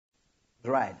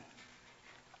Right.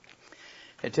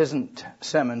 It isn't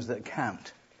sermons that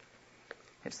count.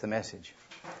 It's the message.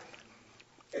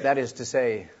 That is to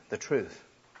say, the truth.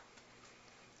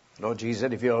 Lord Jesus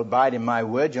said, if you'll abide in my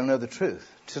word, you'll know the truth.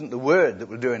 It isn't the word that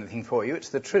will do anything for you. It's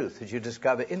the truth that you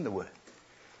discover in the word.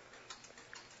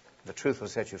 The truth will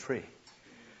set you free.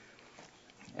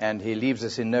 And he leaves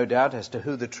us in no doubt as to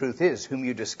who the truth is, whom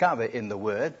you discover in the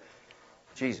word,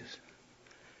 Jesus.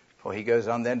 For he goes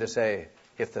on then to say,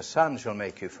 if the Son shall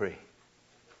make you free,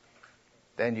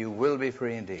 then you will be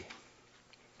free indeed.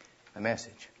 The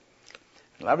message.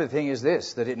 The lovely thing is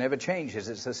this, that it never changes.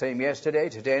 It's the same yesterday,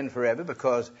 today, and forever,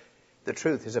 because the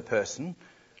truth is a person.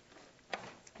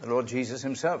 The Lord Jesus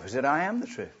himself said, I am the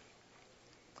truth.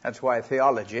 That's why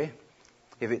theology,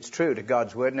 if it's true to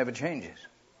God's word, never changes.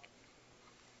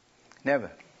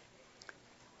 Never.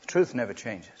 The truth never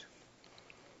changes.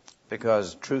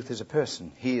 Because truth is a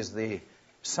person. He is the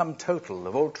sum total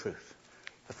of all truth.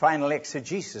 The final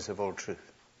exegesis of all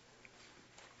truth.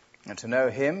 And to know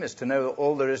him is to know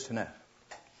all there is to know.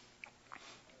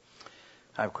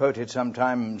 I've quoted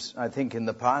sometimes, I think in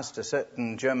the past, a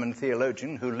certain German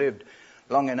theologian who lived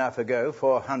long enough ago,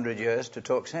 400 years, to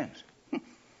talk sense.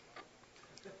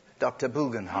 Dr.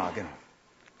 Bugenhagen.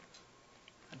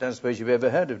 I don't suppose you've ever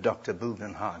heard of Dr.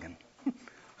 Bugenhagen.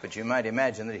 But you might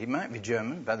imagine that he might be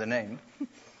German by the name.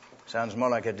 Sounds more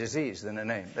like a disease than a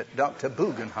name. But Dr.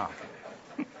 Bugenhagen.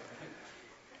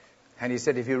 And he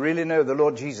said, if you really know the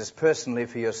Lord Jesus personally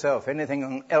for yourself,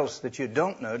 anything else that you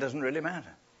don't know doesn't really matter.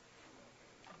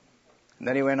 And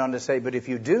then he went on to say, but if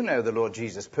you do know the Lord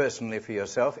Jesus personally for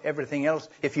yourself, everything else,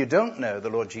 if you don't know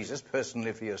the Lord Jesus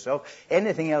personally for yourself,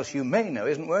 anything else you may know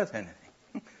isn't worth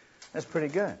anything. That's pretty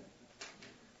good.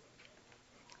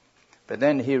 But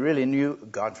then he really knew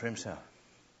God for himself.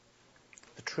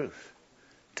 The truth.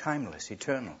 Timeless,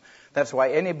 eternal. That's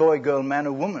why any boy, girl, man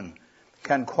or woman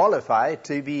can qualify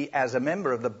to be, as a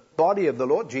member of the body of the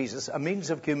Lord Jesus, a means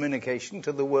of communication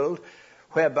to the world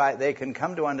whereby they can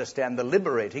come to understand the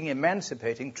liberating,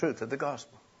 emancipating truth of the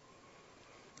gospel.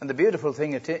 And the beautiful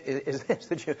thing is this,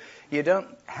 that you don't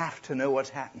have to know what's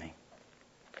happening.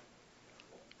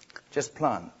 Just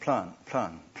plant.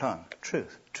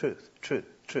 Truth, truth, truth,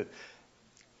 truth.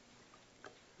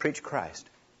 Preach Christ.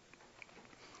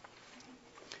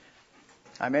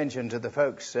 I mentioned to the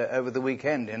folks over the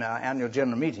weekend in our annual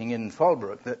general meeting in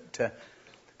Fallbrook that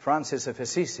Francis of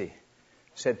Assisi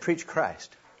said, preach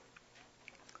Christ.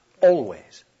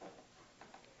 Always.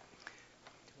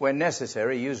 When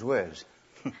necessary, use words.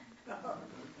 You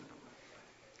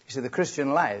see, the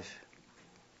Christian life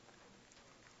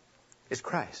is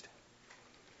Christ.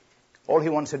 All he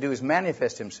wants to do is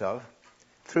manifest himself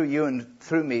through you and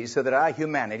through me so that our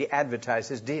humanity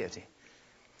advertises deity.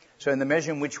 So in the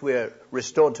measure in which we're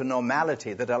restored to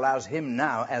normality that allows him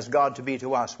now as God to be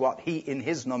to us what he in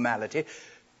his normality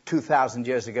 2,000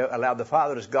 years ago allowed the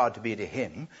Father as God to be to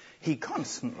him, he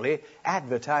constantly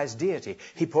advertised deity.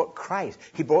 He brought Christ,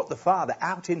 he brought the Father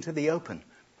out into the open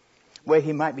where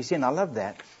he might be seen. I love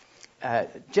that.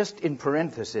 Just in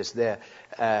parenthesis there,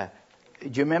 do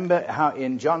you remember how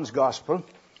in John's Gospel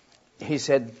he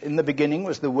said, in the beginning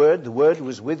was the Word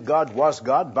was with God, was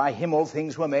God, by him all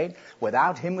things were made,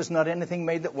 without him was not anything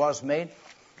made that was made.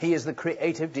 He is the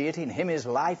creative deity, in him is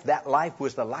life, that life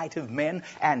was the light of men,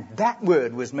 and that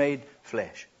Word was made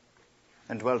flesh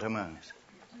and dwelt among us.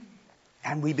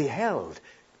 And we beheld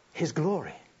his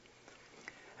glory.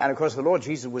 And of course the Lord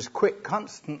Jesus was quick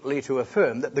constantly to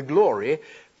affirm that the glory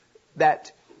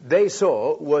that they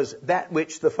saw was that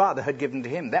which the Father had given to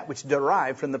him, that which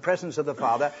derived from the presence of the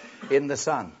Father in the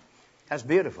Son. That's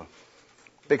beautiful.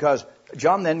 Because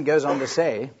John then goes on to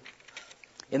say,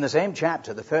 in the same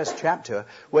chapter, the first chapter,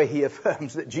 where he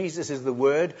affirms that Jesus is the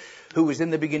Word, who was in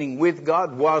the beginning with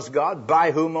God, was God, by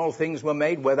whom all things were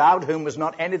made, without whom was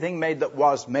not anything made that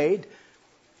was made.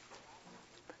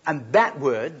 And that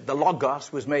Word, the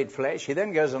Logos, was made flesh. He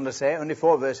then goes on to say, only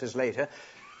 4 verses later,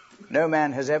 no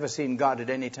man has ever seen God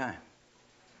at any time.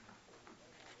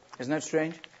 Isn't that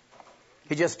strange?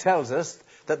 He just tells us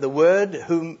that the Word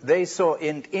whom they saw,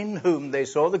 in whom they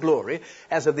saw the glory,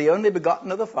 as of the only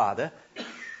begotten of the Father,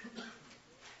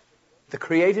 the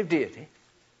creative deity.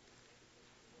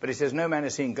 But he says no man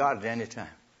has seen God at any time.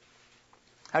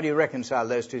 How do you reconcile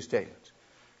those two statements?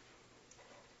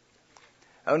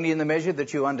 Only in the measure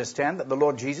that you understand that the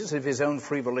Lord Jesus, of his own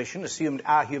free volition, assumed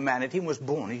our humanity and was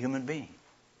born a human being.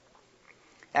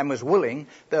 And was willing,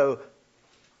 though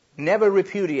never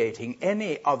repudiating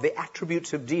any of the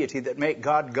attributes of deity that make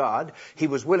God God, he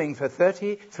was willing for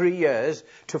 33 years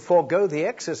to forego the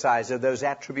exercise of those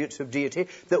attributes of deity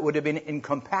that would have been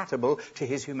incompatible to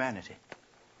his humanity.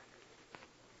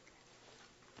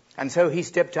 And so he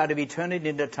stepped out of eternity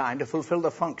into time to fulfill the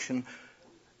function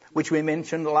which we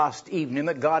mentioned last evening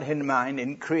that God had in mind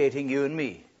in creating you and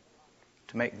me,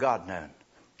 to make God known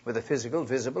with a physical,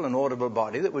 visible, and audible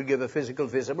body that would give a physical,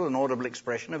 visible, and audible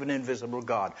expression of an invisible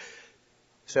God.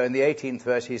 So in the 18th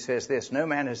verse he says this, no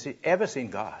man has ever seen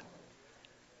God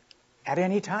at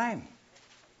any time.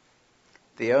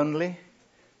 The only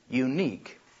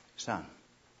unique Son,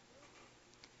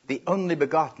 the only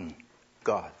begotten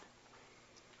God,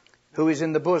 who is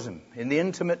in the bosom, in the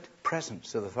intimate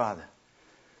presence of the Father,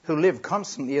 who lived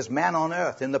constantly as man on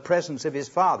earth in the presence of his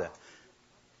Father,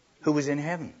 who was in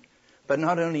heaven. But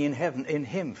not only in heaven, in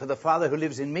him. For the Father who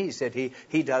lives in me, said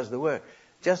he does the work.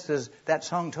 Just as that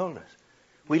song told us.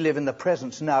 We live in the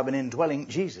presence now of an indwelling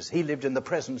Jesus. He lived in the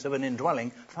presence of an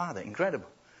indwelling Father. Incredible.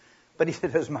 But he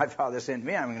said, as my Father sent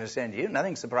me, I'm going to send you.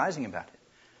 Nothing surprising about it.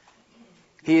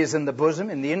 He is in the bosom,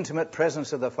 in the intimate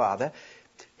presence of the Father.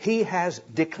 He has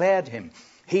declared him.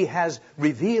 He has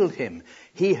revealed him.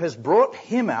 He has brought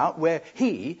him out where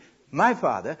he, my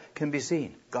Father, can be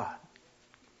seen. God.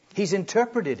 He's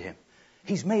interpreted him.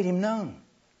 He's made him known.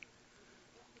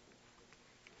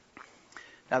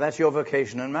 Now that's your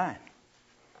vocation and mine.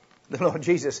 The Lord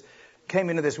Jesus came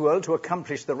into this world to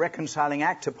accomplish the reconciling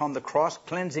act upon the cross,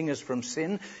 cleansing us from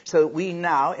sin, so that we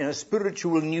now, in a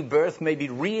spiritual new birth, may be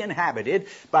re-inhabited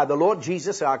by the Lord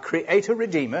Jesus, our Creator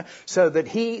Redeemer, so that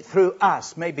he, through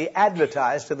us, may be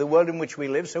advertised to the world in which we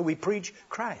live, so we preach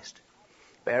Christ.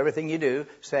 By everything you do,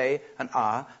 say, and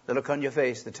are, the look on your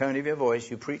face, the tone of your voice,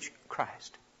 you preach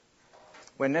Christ.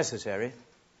 When necessary,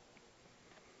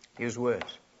 use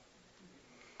words.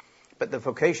 But the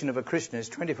vocation of a Christian is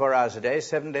 24 hours a day,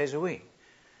 7 days a week.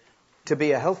 To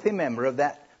be a healthy member of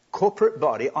that corporate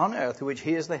body on earth of which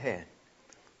he is the head.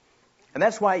 And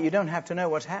that's why you don't have to know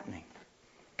what's happening.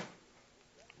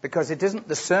 Because it isn't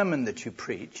the sermon that you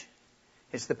preach,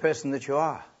 it's the person that you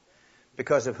are.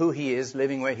 Because of who he is,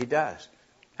 living where he does.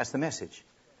 That's the message.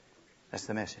 That's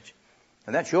the message.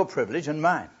 And that's your privilege and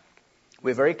mine.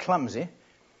 We're very clumsy.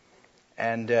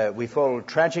 And we fall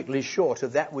tragically short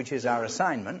of that which is our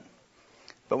assignment.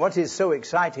 But what is so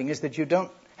exciting is that you don't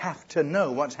have to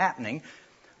know what's happening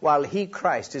while he,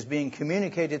 Christ, is being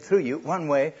communicated through you one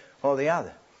way or the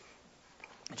other.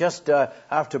 Just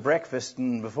after breakfast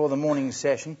and before the morning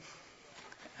session,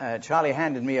 Charlie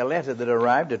handed me a letter that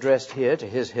arrived addressed here to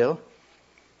His Hill.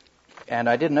 And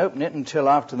I didn't open it until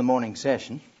after the morning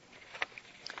session.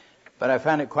 But I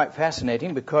found it quite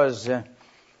fascinating because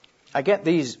I get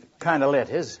these kind of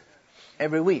letters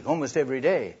every week, almost every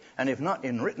day. And if not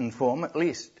in written form, at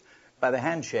least by the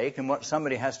handshake and what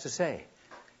somebody has to say.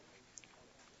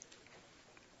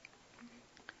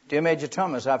 Dear Major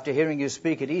Thomas, after hearing you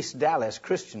speak at East Dallas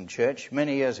Christian Church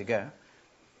many years ago,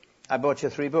 I bought you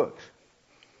 3 books.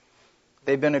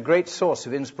 They've been a great source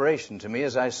of inspiration to me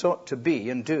as I sought to be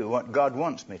and do what God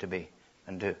wants me to be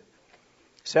and do.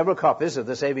 Several copies of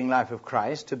The Saving Life of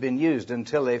Christ have been used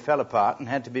until they fell apart and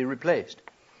had to be replaced.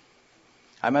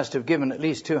 I must have given at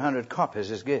least 200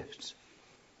 copies as gifts.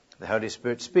 The Holy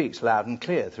Spirit speaks loud and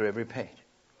clear through every page.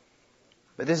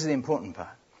 But this is the important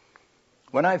part.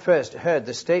 When I first heard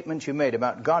the statement you made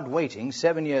about God waiting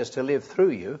 7 years to live through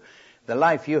you, the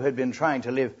life you had been trying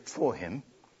to live for him,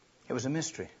 it was a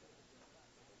mystery.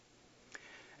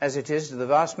 As it is to the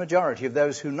vast majority of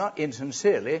those who not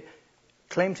insincerely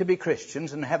claim to be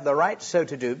Christians and have the right so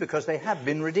to do because they have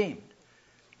been redeemed.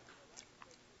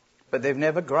 But they've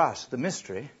never grasped the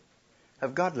mystery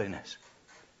of godliness,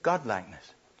 godlikeness.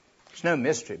 It's no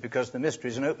mystery because the mystery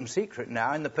is an open secret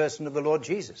now in the person of the Lord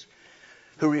Jesus,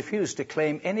 who refused to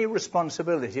claim any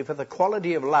responsibility for the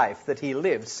quality of life that he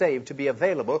lived, save to be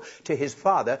available to his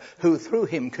Father, who through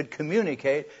him could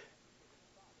communicate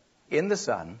in the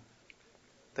Son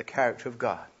the character of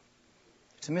God.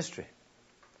 It's a mystery,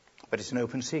 but it's an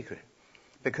open secret.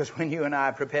 Because when you and I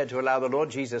are prepared to allow the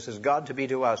Lord Jesus as God to be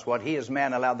to us what he as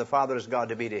man allowed the Father as God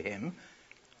to be to him,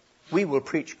 we will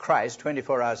preach Christ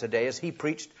 24 hours a day as he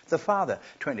preached the Father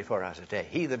 24 hours a day.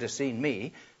 He that has seen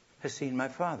me has seen my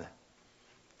Father.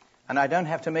 And I don't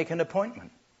have to make an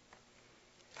appointment.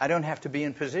 I don't have to be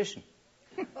in position.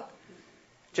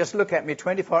 Just look at me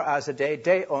 24 hours a day,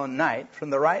 day or night, from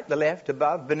the right, the left,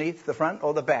 above, beneath, the front,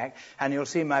 or the back, and you'll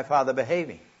see my Father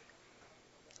behaving.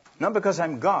 Not because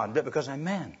I'm God, but because I'm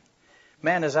man.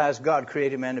 Man as I as God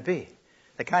created man to be.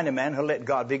 The kind of man who'll let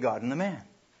God be God in the man.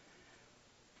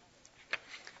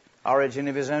 Origin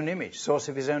of his own image, source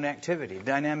of his own activity,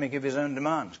 dynamic of his own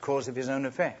demands, cause of his own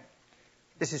effect.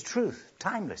 This is truth,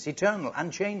 timeless, eternal,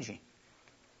 unchanging.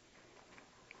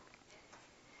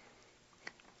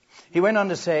 He went on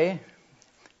to say,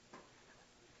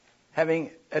 having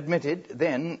admitted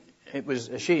then it was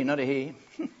a she, not a he,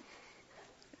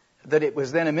 that it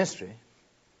was then a mystery.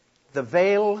 The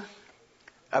veil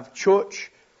of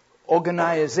church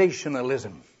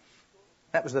organizationalism.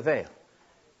 That was the veil.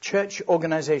 Church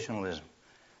organizationalism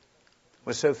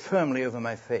was so firmly over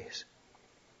my face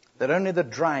that only the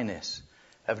dryness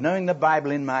of knowing the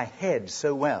Bible in my head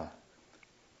so well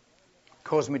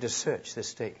caused me to search this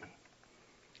statement.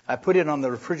 I put it on the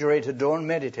refrigerator door and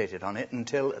meditated on it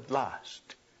until at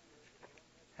last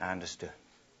I understood.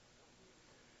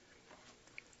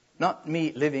 Not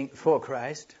me living for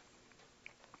Christ,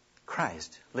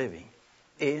 Christ living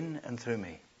in and through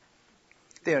me.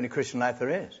 The only Christian life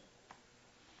there is.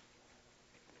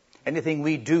 Anything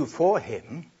we do for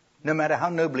Him, no matter how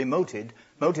nobly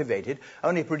motivated,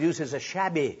 only produces a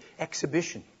shabby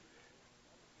exhibition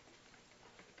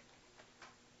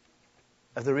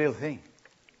of the real thing.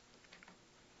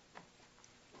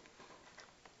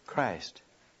 Christ.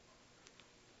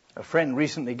 A friend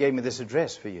recently gave me this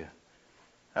address for you.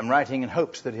 I'm writing in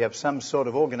hopes that you have some sort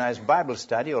of organized Bible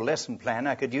study or lesson plan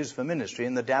I could use for ministry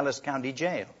in the Dallas County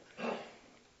Jail.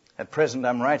 At present,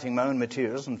 I'm writing my own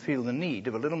materials and feel the need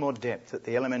of a little more depth at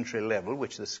the elementary level,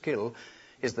 which is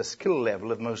the skill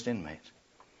level of most inmates.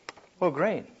 Well,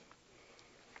 great.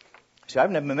 See, I've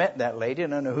never met that lady. I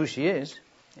don't know who she is,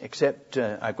 except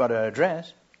I've got her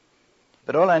address.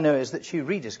 But all I know is that she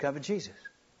rediscovered Jesus.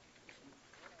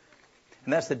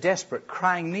 And that's the desperate,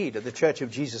 crying need of the Church of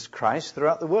Jesus Christ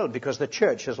throughout the world, because the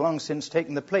church has long since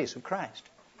taken the place of Christ.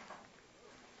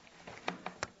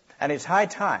 And it's high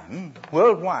time,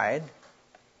 worldwide,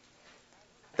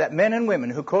 that men and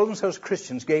women who call themselves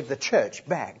Christians gave the church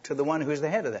back to the one who is the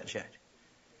head of that church,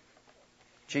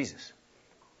 Jesus.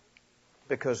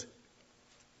 Because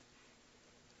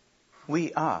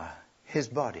we are His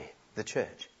body, the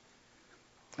church.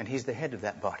 And He's the head of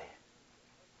that body.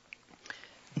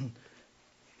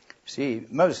 See,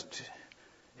 most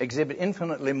exhibit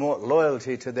infinitely more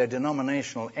loyalty to their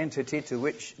denominational entity to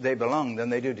which they belong than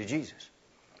they do to Jesus.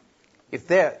 If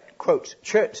their, quote,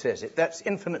 church says it, that's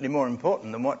infinitely more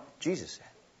important than what Jesus said.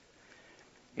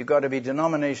 You've got to be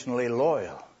denominationally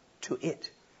loyal to it.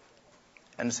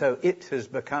 And so it has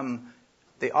become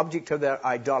the object of their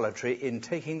idolatry in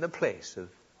taking the place of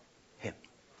Him.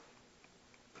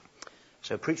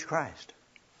 So preach Christ.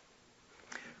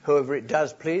 Whoever it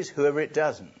does please, whoever it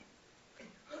doesn't.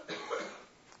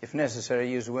 If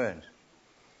necessary, use words.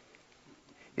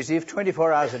 You see, if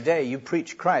 24 hours a day you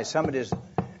preach Christ, somebody's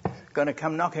going to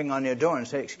come knocking on your door and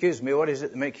say, excuse me, what is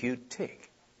it that makes you tick?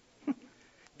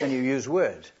 Then you use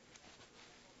words.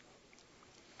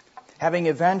 Having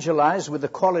evangelized with the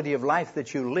quality of life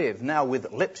that you live, now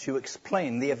with lips you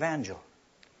explain the evangel.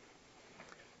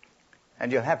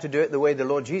 And you'll have to do it the way the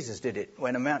Lord Jesus did it.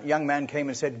 When a young man came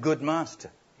and said, good master,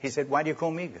 He said, why do you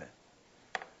call me good?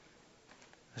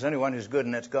 There's only one who's good,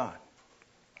 and that's God.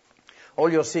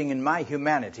 All you're seeing in my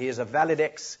humanity is a valid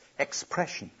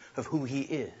expression of who He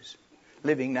is,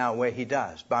 living now where He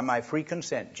does, by my free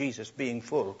consent, Jesus being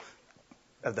full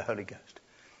of the Holy Ghost.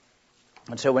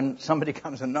 And so when somebody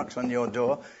comes and knocks on your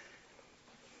door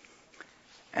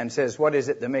and says, what is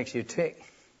it that makes you tick?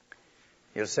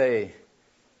 You'll say,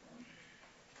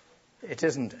 it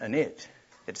isn't an it,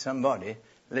 it's somebody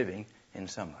living in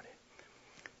somebody.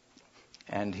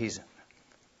 And He's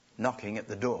knocking at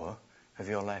the door of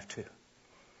your life too.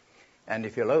 And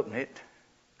if you'll open it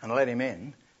and let Him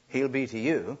in, He'll be to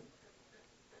you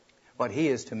what He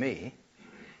is to me,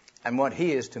 and what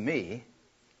He is to me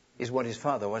is what His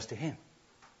Father was to Him.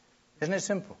 Isn't it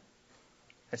simple?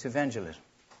 That's evangelism.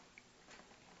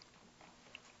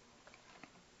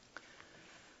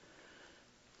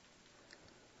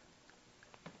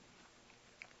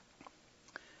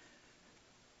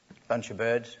 Bunch of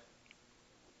birds,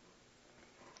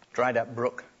 dried up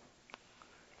brook,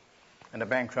 and a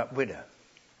bankrupt widow.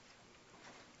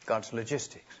 God's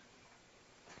logistics.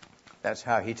 That's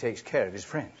how He takes care of His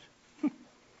friends.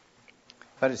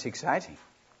 But it's exciting.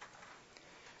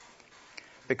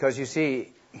 Because you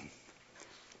see,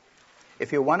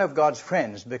 if you're one of God's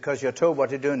friends, because you're told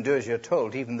what to do and do as you're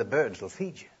told, even the birds will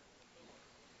feed you.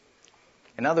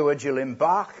 In other words, you'll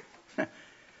embark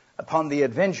upon the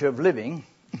adventure of living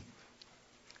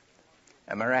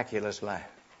a miraculous life.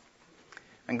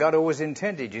 And God always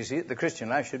intended, you see, that the Christian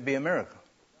life should be a miracle.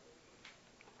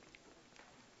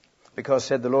 Because,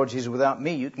 said the Lord Jesus, without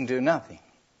me you can do nothing.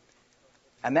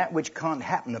 And that which can't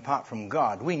happen apart from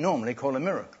God, we normally call a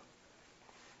miracle.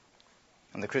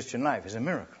 And the Christian life is a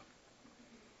miracle.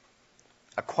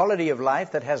 A quality of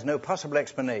life that has no possible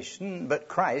explanation but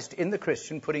Christ in the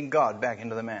Christian putting God back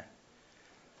into the man.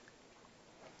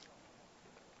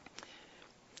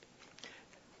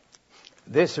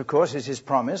 This, of course, is his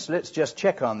promise. Let's just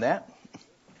check on that.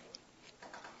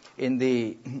 In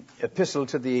the epistle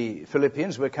to the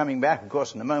Philippians, we're coming back, of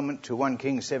course, in a moment to 1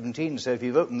 Kings 17. So if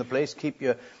you've opened the place, keep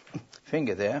your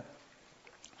finger there.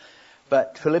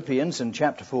 But Philippians in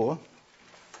chapter 4,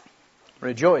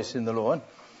 rejoice in the Lord.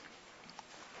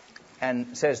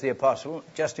 And says the apostle,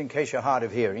 just in case you're hard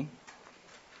of hearing,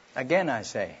 again I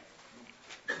say,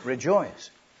 rejoice.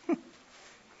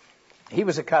 He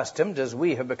was accustomed, as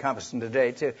we have become accustomed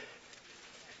today,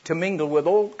 to mingle with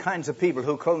all kinds of people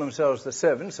who call themselves the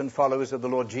servants and followers of the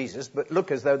Lord Jesus, but look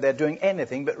as though they're doing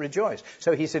anything but rejoice.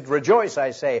 So he said, rejoice,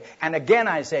 I say, and again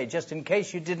I say, just in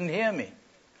case you didn't hear me.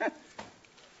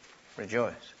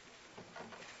 Rejoice.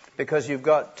 Because you've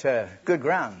got good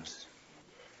grounds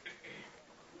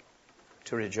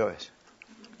to rejoice.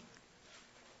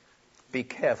 Be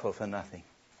careful for nothing.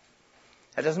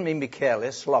 That doesn't mean be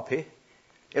careless, sloppy,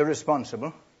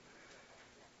 irresponsible.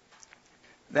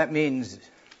 That means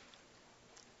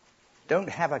don't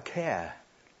have a care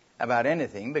about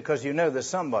anything, because you know there's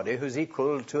somebody who's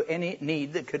equal to any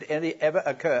need that could ever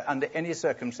occur under any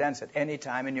circumstance at any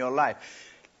time in your life.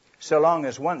 So long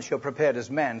as once you're prepared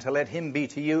as man to let him be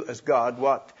to you as God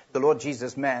what the Lord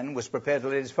Jesus man was prepared to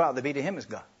let his Father be to him as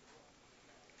God.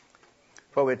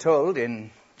 For we're told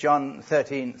in John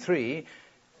 13:3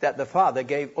 that the Father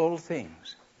gave all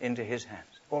things into his hands.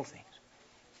 All things.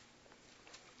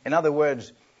 In other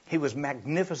words, he was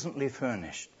magnificently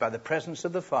furnished by the presence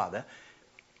of the Father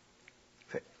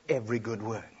for every good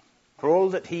work. For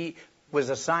all that he was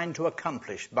assigned to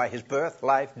accomplish by his birth,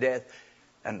 life, death,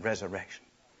 and resurrection.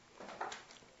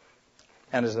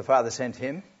 And as the Father sent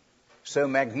him, so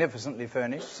magnificently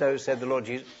furnished, so said the Lord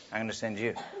Jesus, I'm going to send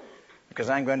you. Because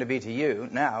I'm going to be to you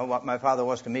now what my Father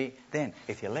was to me then,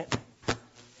 if you let me.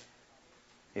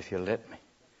 If you let me.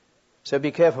 So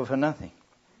be careful for nothing.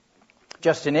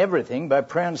 Just in everything, by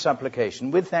prayer and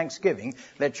supplication, with thanksgiving,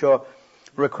 let your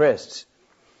requests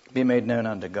be made known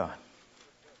unto God.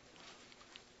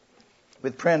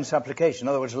 With prayer and supplication. In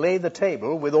other words, lay the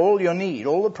table with all your need,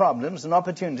 all the problems and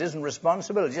opportunities and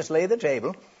responsibilities. Just lay the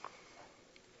table,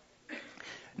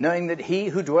 knowing that he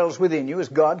who dwells within you as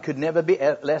God could never be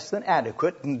less than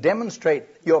adequate, and demonstrate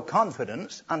your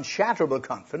confidence, unshatterable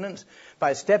confidence,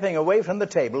 by stepping away from the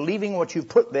table, leaving what you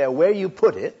put there where you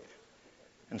put it,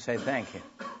 and say, thank you.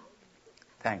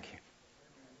 Thank you.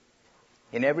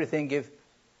 In everything give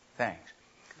thanks.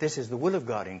 This is the will of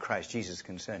God in Christ Jesus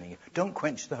concerning you. Don't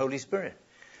quench the Holy Spirit.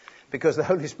 Because the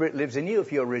Holy Spirit lives in you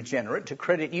if you're regenerate, to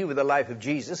credit you with the life of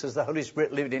Jesus, as the Holy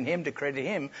Spirit lived in him to credit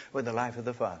him with the life of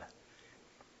the Father.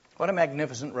 What a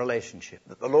magnificent relationship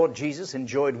that the Lord Jesus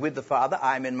enjoyed with the Father.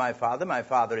 I'm in my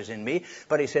Father is in me.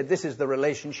 But he said, this is the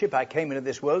relationship I came into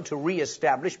this world to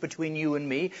reestablish between you and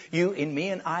me, you in me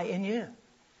and I in you.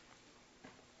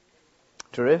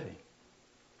 Terrific.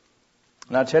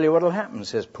 And I'll tell you what will happen,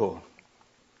 says Paul.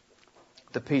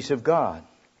 The peace of God,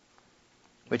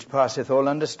 which passeth all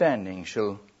understanding,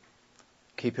 shall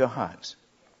keep your hearts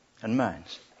and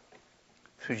minds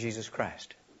through Jesus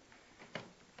Christ.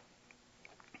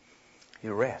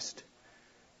 You rest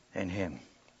in him.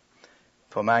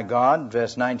 For my God,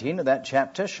 verse 19 of that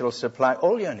chapter, shall supply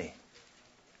all your need.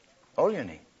 All your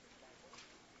need.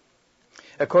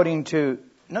 According to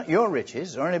not your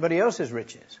riches or anybody else's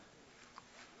riches.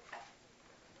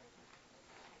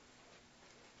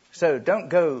 So don't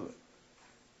go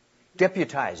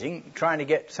deputizing, trying to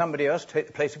get somebody else to take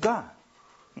the place of God.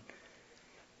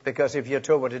 Because if you're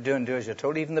told what to do and do as you're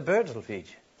told, even the birds will feed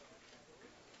you.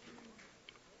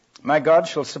 My God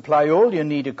shall supply all your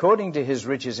need according to his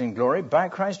riches in glory by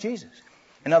Christ Jesus.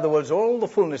 In other words, all the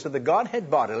fullness of the Godhead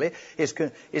bodily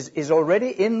is already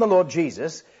in the Lord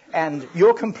Jesus, and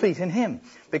you're complete in him.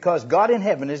 Because God in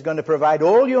heaven is going to provide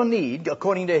all your need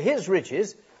according to his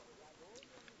riches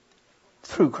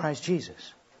through Christ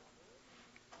Jesus.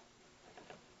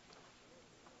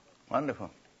 Wonderful.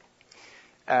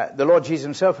 The Lord Jesus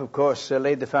himself, of course,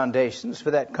 laid the foundations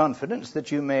for that confidence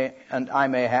that you may and I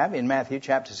may have in Matthew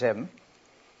chapter 7.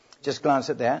 Just glance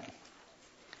at that.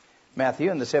 Matthew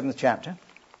in the 7th chapter.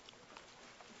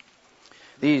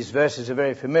 These verses are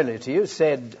very familiar to you.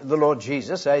 Said the Lord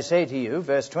Jesus, I say to you,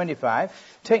 verse 25,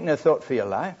 take no thought for your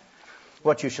life,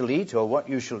 what you shall eat or what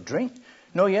you shall drink,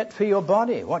 nor yet for your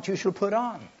body, what you shall put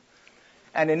on.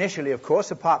 And initially, of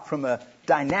course, apart from a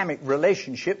dynamic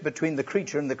relationship between the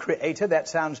creature and the Creator, that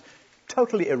sounds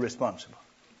totally irresponsible.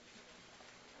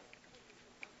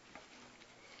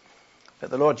 But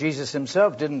the Lord Jesus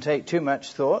himself didn't take too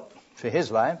much thought for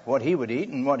his life, what he would eat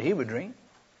and what he would drink.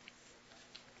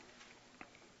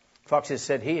 Foxes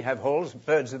said he have holes,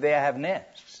 birds of the air have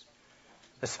nests.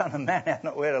 The Son of Man hath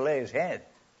not where to lay his head.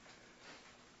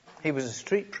 He was a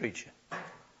street preacher.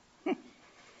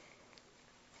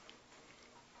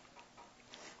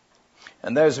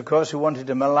 And those, of course, who wanted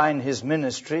to malign his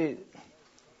ministry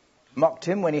mocked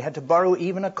him when he had to borrow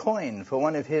even a coin for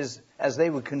one of his, as they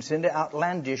would consider,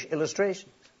 outlandish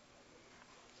illustrations.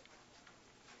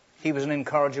 He was an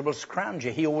incorrigible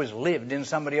scrounger. He always lived in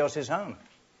somebody else's home.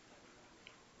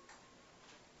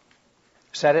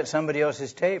 Sat at somebody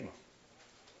else's table.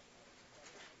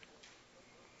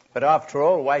 But after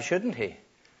all, why shouldn't he?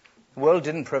 The world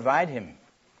didn't provide him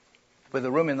with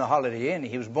a room in the Holiday Inn.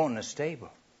 He was born in a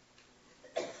stable.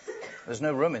 There's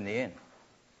no room in the inn.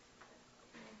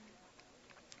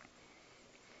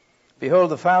 Behold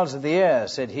the fowls of the air,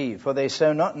 said he, for they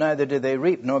sow not, neither do they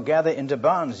reap, nor gather into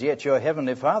barns, yet your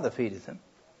heavenly Father feedeth them.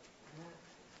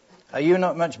 Are you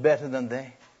not much better than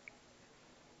they?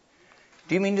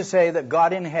 Do you mean to say that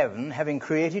God in heaven, having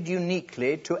created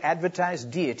uniquely to advertise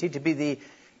deity, to be the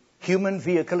human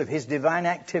vehicle of his divine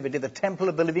activity, the temple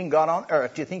of the living God on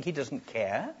earth, do you think he doesn't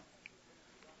care?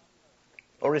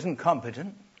 Or isn't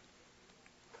competent?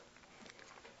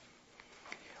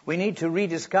 We need to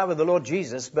rediscover the Lord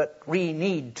Jesus, but we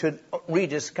need to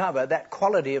rediscover that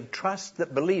quality of trust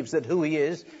that believes that who he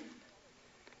is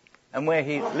and where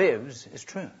he lives is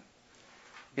true.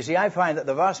 You see, I find that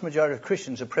the vast majority of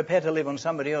Christians are prepared to live on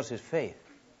somebody else's faith.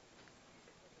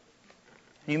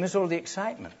 You miss all the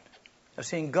excitement of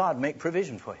seeing God make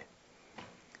provision for you.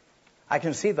 I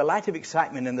can see the light of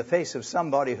excitement in the face of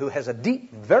somebody who has a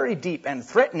deep, very deep and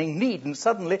threatening need, and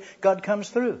suddenly God comes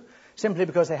through. Simply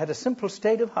because they had a simple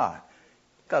state of heart.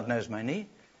 God knows my need.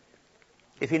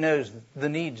 If he knows the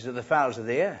needs of the fowls of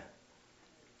the air.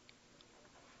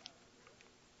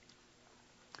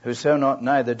 Who sow not,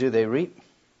 neither do they reap,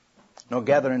 nor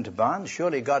gather into barns.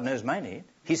 Surely God knows my need.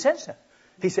 He said so.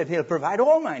 He said he'll provide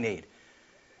all my need.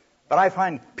 But I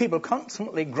find people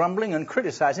constantly grumbling and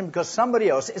criticizing because somebody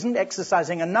else isn't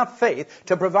exercising enough faith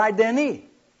to provide their need.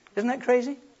 Isn't that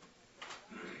crazy?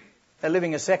 They're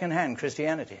living a second-hand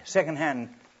Christianity, second-hand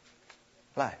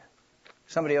life.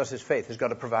 Somebody else's faith has got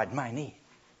to provide my need.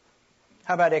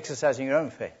 How about exercising your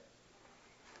own faith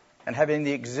and having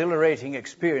the exhilarating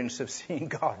experience of seeing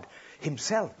God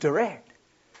himself direct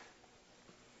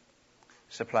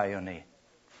supply your need?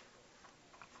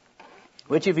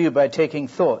 Which of you, by taking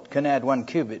thought, can add 1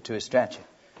 cubit to his stature?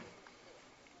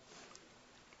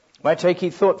 Why take ye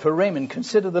thought for raiment?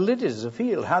 Consider the lilies of the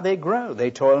field, how they grow.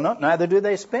 They toil not, neither do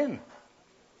they spin.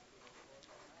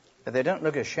 But they don't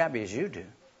look as shabby as you do.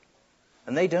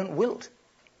 And they don't wilt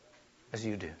as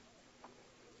you do.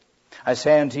 I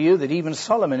say unto you that even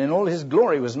Solomon in all his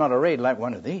glory was not arrayed like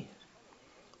one of these.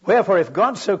 Wherefore, if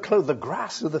God so clothe the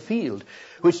grass of the field,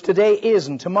 which today is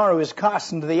and tomorrow is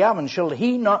cast into the oven, shall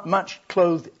he not much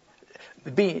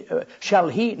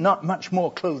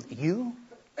more clothe you?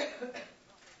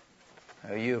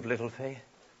 O you of little faith?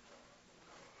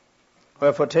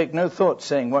 Wherefore take no thought,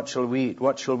 saying, what shall we eat,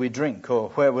 what shall we drink, or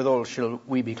wherewithal shall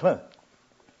we be clothed?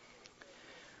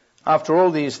 After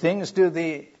all these things do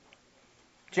the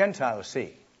Gentiles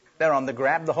seek. They're on the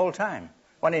grab the whole time,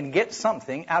 wanting to get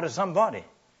something out of somebody.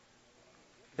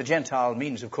 The Gentile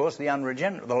means, of course, the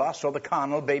unregenerate, the lost, or the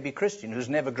carnal baby Christian who's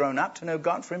never grown up to know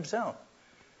God for himself.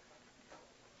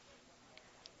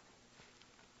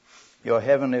 Your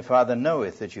heavenly Father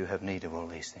knoweth that you have need of all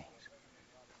these things.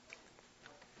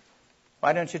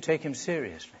 Why don't you take him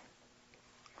seriously?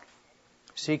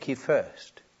 Seek ye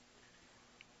first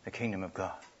the kingdom of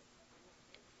God.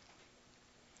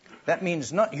 That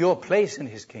means not your place in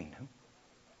his kingdom,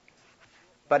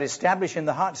 but establish in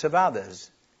the hearts of others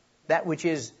that which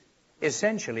is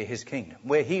essentially his kingdom,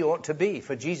 where he ought to be.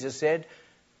 For Jesus said,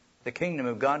 the kingdom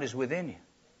of God is within you.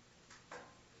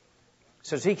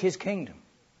 So seek his kingdom.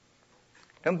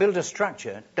 Don't build a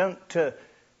structure. Don't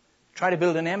try to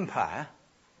build an empire.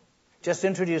 Just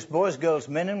introduce boys, girls,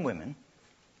 men and women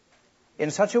in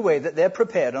such a way that they're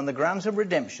prepared on the grounds of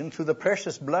redemption through the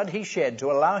precious blood he shed to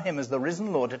allow him as the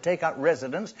risen Lord to take up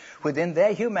residence within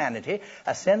their humanity,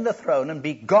 ascend the throne and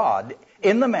be God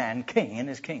in the man, king in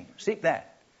his kingdom. Seek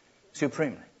that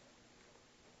supremely.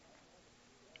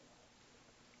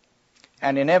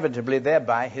 And inevitably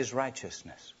thereby his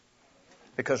righteousness.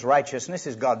 Because righteousness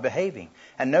is God behaving.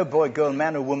 And no boy, girl,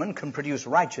 man or woman can produce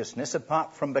righteousness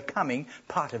apart from becoming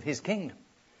part of his kingdom.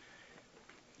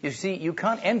 You see, you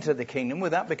can't enter the kingdom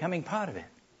without becoming part of it.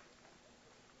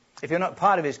 If you're not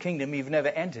part of his kingdom, you've never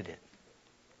entered it.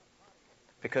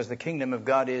 Because the kingdom of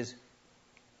God is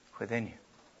within you.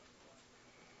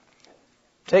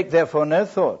 Take therefore no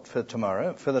thought for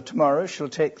tomorrow, for the tomorrow shall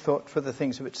take thought for the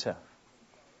things of itself.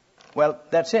 Well,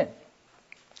 that's it.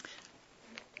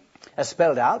 as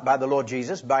spelled out by the Lord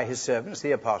Jesus, by his servants,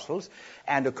 the apostles,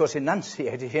 and of course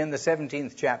enunciated here in the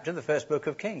 17th chapter, the first book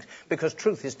of Kings. Because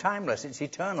truth is timeless, it's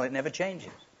eternal, it never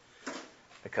changes.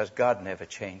 Because God never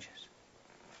changes.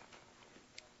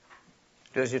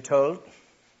 Do as you're told,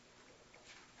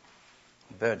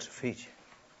 birds will feed you.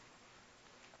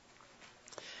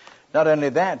 Not only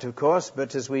that, of course,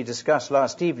 but as we discussed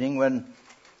last evening, when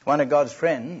one of God's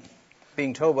friends,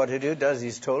 being told what to do, does as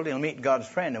he's told, he'll meet God's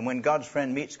friend. And when God's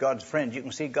friend meets God's friend, you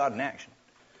can see God in action.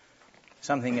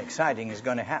 Something exciting is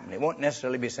going to happen. It won't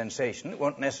necessarily be sensational. It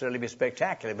won't necessarily be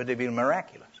spectacular, but it'll be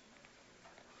miraculous.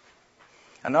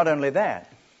 And not only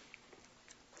that,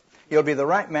 you'll be the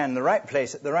right man in the right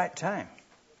place at the right time.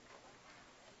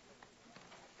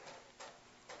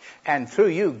 And through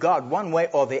you, God, one way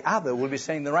or the other, will be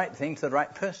saying the right thing to the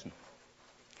right person.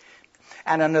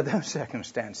 And under those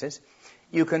circumstances,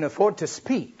 you can afford to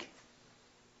speak,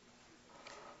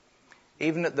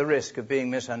 even at the risk of being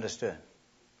misunderstood.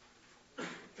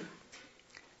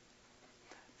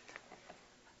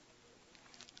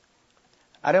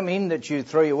 I don't mean that you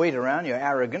throw your weight around, you're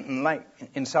arrogant and like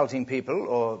insulting people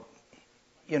or,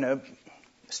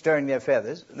 stirring their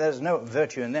feathers. There's no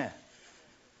virtue in that.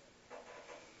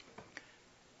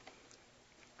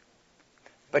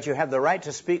 But you have the right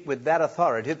to speak with that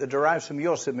authority that derives from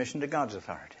your submission to God's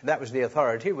authority. That was the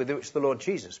authority with which the Lord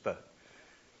Jesus spoke.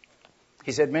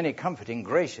 He said many comforting,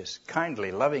 gracious,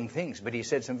 kindly, loving things, but he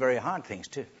said some very hard things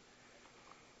too.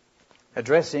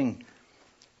 Addressing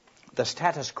the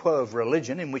status quo of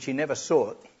religion, in which he never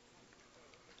sought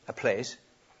a place,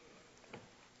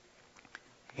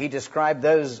 he described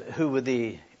those who were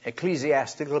the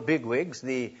ecclesiastical bigwigs,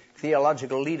 the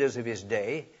theological leaders of his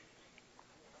day,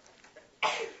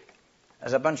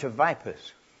 as a bunch of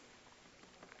vipers.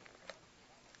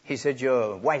 He said,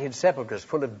 you're whited sepulchres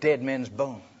full of dead men's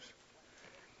bones.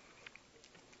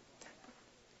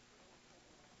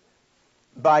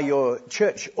 By your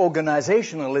church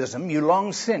organizationalism, you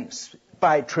long since,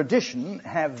 by tradition,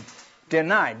 have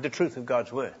denied the truth of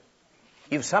God's word.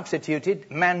 You've substituted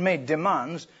man-made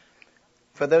demands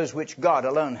for those which God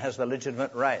alone has the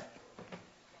legitimate right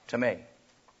to make.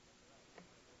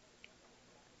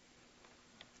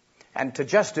 And to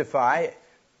justify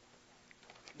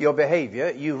your behavior,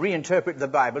 you reinterpret the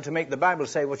Bible to make the Bible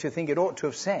say what you think it ought to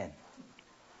have said.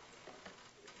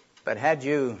 But had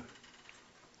you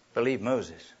believed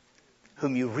Moses,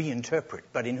 whom you reinterpret,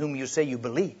 but in whom you say you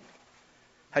believe,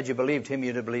 had you believed him,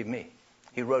 you'd have believed me.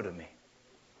 He wrote of me.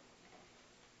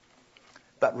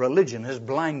 But religion has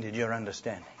blinded your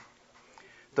understanding.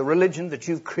 The religion that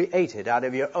you've created out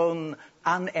of your own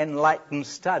unenlightened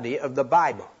study of the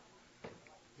Bible,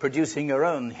 producing your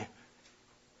own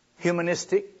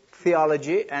humanistic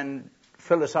theology and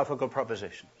philosophical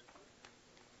propositions.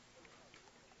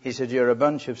 He said, you're a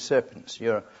bunch of serpents.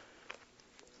 You're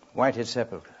whited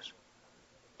sepulchres.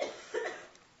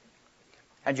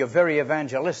 And you're very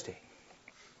evangelistic,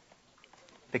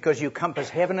 because you compass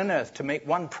heaven and earth to make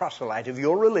one proselyte of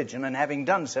your religion, and having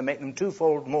done so, make them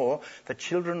twofold more the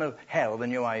children of hell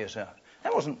than you are yourself.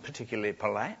 That wasn't particularly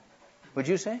polite, would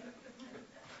you say?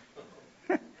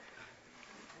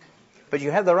 But you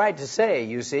have the right to say,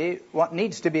 you see, what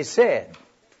needs to be said.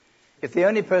 If the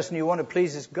only person you want to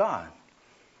please is God.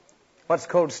 What's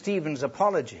called Stephen's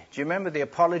apology. Do you remember the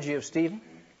apology of Stephen?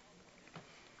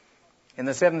 In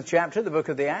the 7th chapter, the book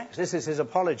of the Acts, this is his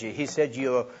apology. He said,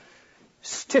 you're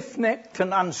stiff-necked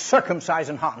and uncircumcised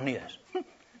in heart and ears.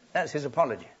 That's his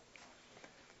apology.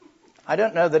 I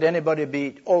don't know that anybody would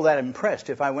be all that impressed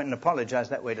if I went and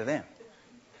apologized that way to them.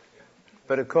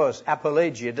 But of course,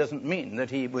 apologia doesn't mean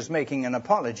that he was making an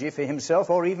apology for himself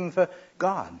or even for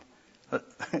God.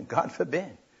 God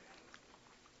forbid.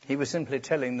 He was simply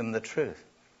telling them the truth.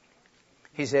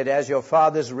 He said, as your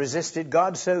fathers resisted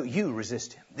God, so you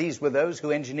resist him. These were those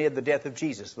who engineered the death of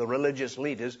Jesus, the religious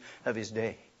leaders of his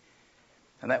day.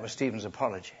 And that was Stephen's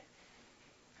apology.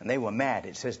 And they were mad.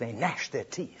 It says they gnashed their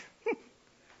teeth.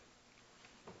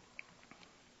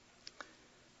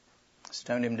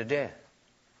 Stoned him to death.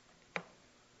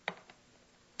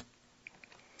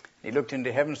 He looked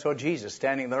into heaven, saw Jesus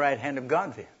standing at the right hand of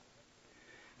God there.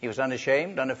 He was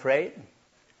unashamed, unafraid.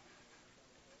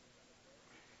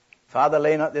 Father,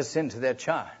 lay not this sin to their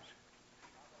charge.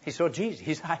 He saw Jesus.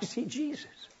 He said, I see Jesus.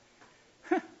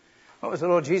 What was the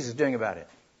Lord Jesus doing about it?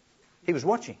 He was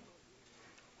watching.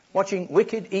 Watching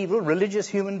wicked, evil, religious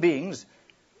human beings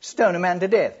stone a man to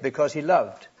death because he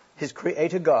loved his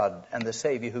Creator God and the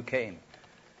Savior who came,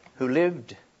 who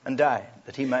lived and died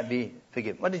that he might be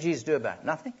forgiven. What did Jesus do about it?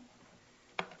 Nothing.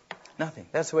 Nothing.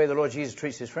 That's the way the Lord Jesus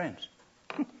treats his friends.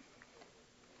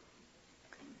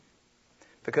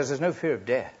 Because there's no fear of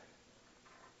death.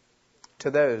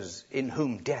 to those in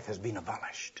whom death has been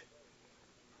abolished.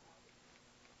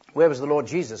 Where was the Lord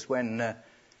Jesus when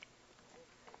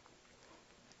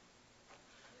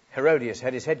Herodias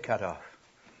had his head cut off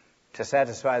to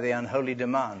satisfy the unholy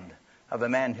demand of a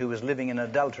man who was living in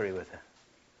adultery with her?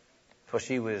 For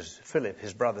she was Philip,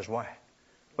 his brother's wife.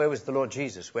 Where was the Lord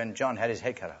Jesus when John had his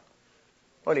head cut off?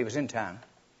 Well, he was in town.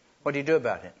 What did he do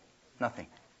about it? Nothing.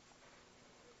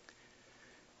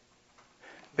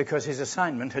 Because his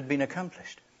assignment had been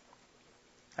accomplished.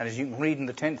 And as you can read in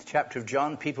the 10th chapter of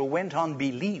John, people went on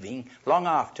believing long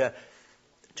after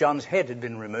John's head had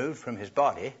been removed from his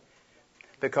body,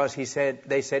 because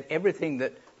they said everything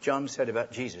that John said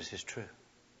about Jesus is true.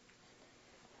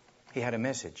 He had a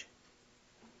message.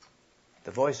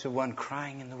 The voice of one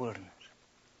crying in the wilderness.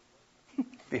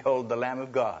 Behold the Lamb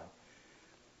of God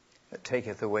that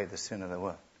taketh away the sin of the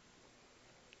world.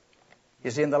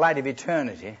 You see, in the light of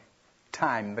eternity,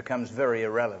 time becomes very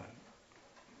irrelevant.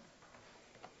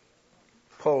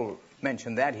 Paul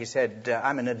mentioned that. He said,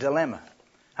 I'm in a dilemma.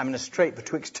 I'm in a strait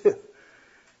betwixt two.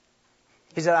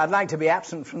 He said, I'd like to be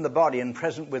absent from the body and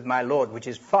present with my Lord, which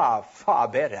is far, far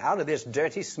better. Out of this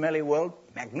dirty, smelly world,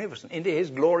 magnificent, into his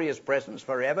glorious presence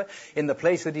forever, in the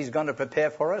place that he's going to prepare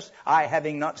for us, I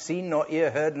having not seen nor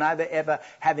ear heard, neither ever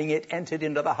having it entered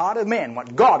into the heart of man,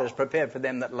 what God has prepared for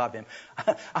them that love him.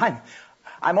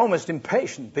 I'm almost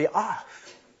impatient. Be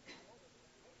off.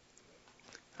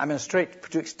 I'm in a strait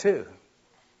betwixt two.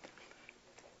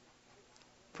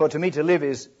 For to me to live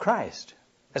is Christ.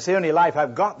 That's the only life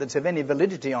I've got that's of any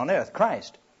validity on earth,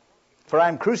 Christ. For I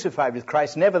am crucified with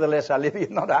Christ, nevertheless I live, yet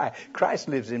not I. Christ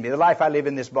lives in me. The life I live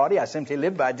in this body, I simply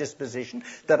live by a disposition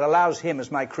that allows him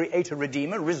as my creator,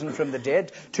 redeemer, risen from the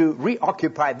dead, to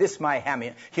reoccupy this my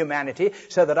humanity,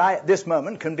 so that I at this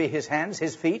moment can be his hands,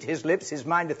 his feet, his lips, his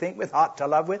mind to think with, heart to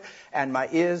love with, and my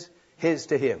ears his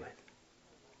to hear with.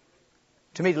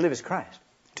 To me to live is Christ.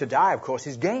 To die, of course,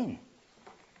 is gain.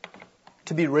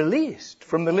 To be released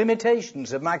from the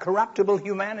limitations of my corruptible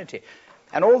humanity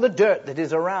and all the dirt that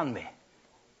is around me.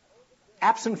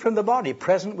 Absent from the body,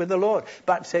 present with the Lord.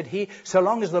 But, said he, so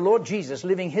long as the Lord Jesus,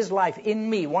 living his life in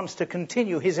me, wants to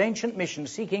continue his ancient mission,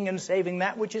 seeking and saving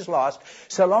that which is lost,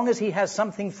 so long as he has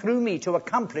something through me to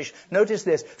accomplish, notice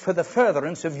this, for the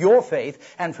furtherance of your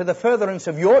faith and for the furtherance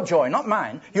of your joy, not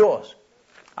mine, yours,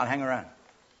 I'll hang around.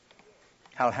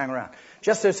 I'll hang around.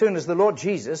 Just as soon as the Lord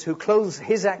Jesus, who clothes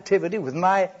his activity with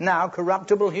my now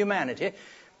corruptible humanity,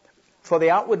 for the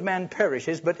outward man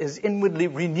perishes, but is inwardly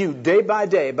renewed day by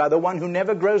day by the one who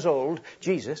never grows old,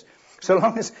 Jesus, so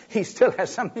long as he still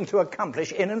has something to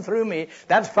accomplish in and through me,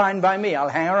 that's fine by me. I'll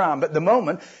hang around. But the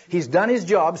moment he's done his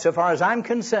job, so far as I'm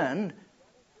concerned,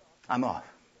 I'm off.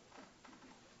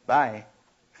 Bye.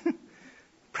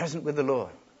 Present with the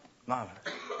Lord. Marvelous.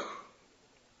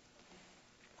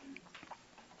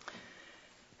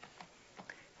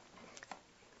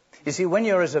 You see, when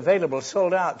you're as available,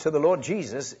 sold out to the Lord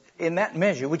Jesus, in that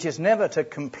measure, which is never to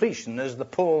completion, as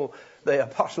the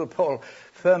Apostle Paul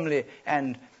firmly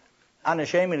and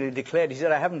unashamedly declared, he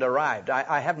said, I haven't arrived.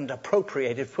 I haven't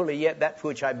appropriated fully yet that for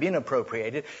which I've been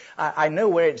appropriated. I know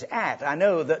where it's at. I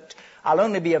know that I'll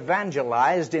only be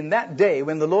evangelized in that day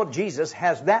when the Lord Jesus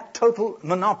has that total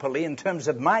monopoly in terms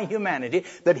of my humanity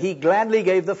that he gladly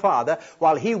gave the Father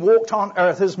while he walked on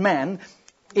earth as man,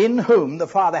 in whom the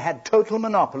Father had total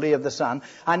monopoly of the Son.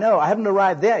 I know I haven't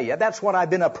arrived there yet. That's what I've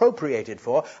been appropriated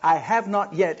for. I have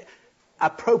not yet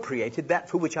appropriated that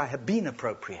for which I have been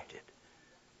appropriated.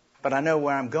 But I know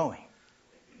where I'm going.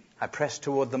 I press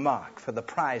toward the mark for the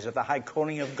prize of the high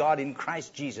calling of God in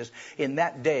Christ Jesus in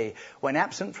that day when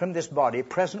absent from this body,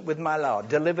 present with my Lord,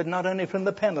 delivered not only from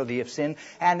the penalty of sin,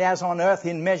 and as on earth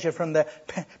in measure from the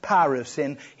power of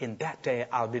sin, in that day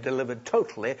I'll be delivered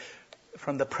totally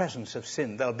from the presence of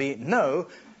sin. There'll be no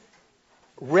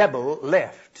rebel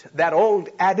left. That old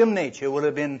Adam nature will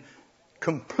have been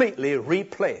completely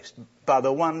replaced by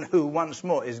the one who once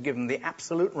more is given the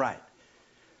absolute right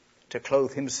to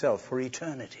clothe himself for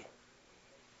eternity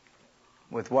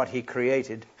with what he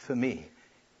created for me,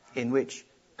 in which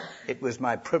it was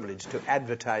my privilege to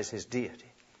advertise his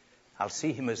deity. I'll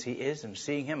see him as he is, and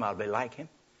seeing him, I'll be like him.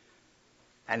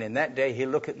 And in that day, he'll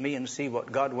look at me and see what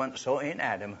God once saw in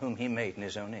Adam, whom he made in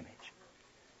his own image,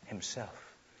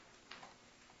 himself.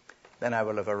 Then I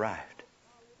will have arrived.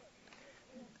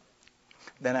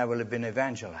 Then I will have been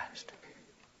evangelized.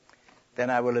 Then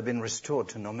I will have been restored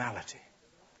to normality.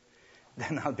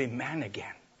 Then I'll be man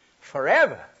again,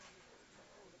 forever.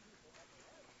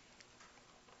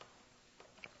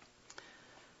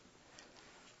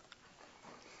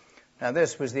 Now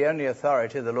this was the only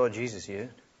authority the Lord Jesus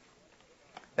used.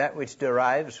 That which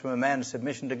derives from a man's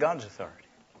submission to God's authority.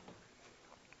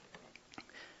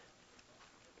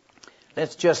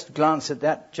 Let's just glance at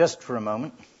that just for a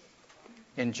moment.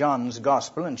 In John's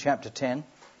Gospel in chapter 10.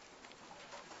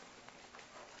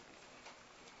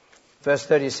 Verse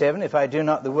 37, if I do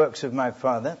not the works of my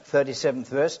Father, 37th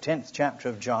verse, 10th chapter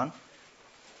of John.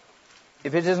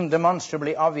 If it isn't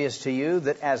demonstrably obvious to you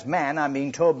that as man I'm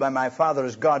being told by my Father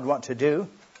as God what to do,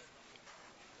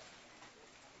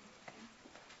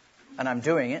 and I'm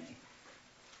doing it,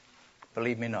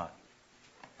 believe me not.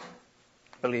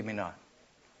 Believe me not.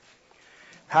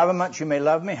 However much you may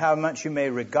love me, however much you may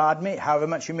regard me, however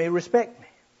much you may respect me.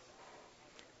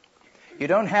 You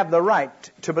don't have the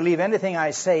right to believe anything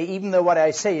I say, even though what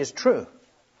I say is true,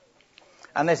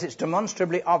 unless it's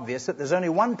demonstrably obvious that there's only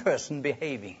one person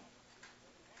behaving,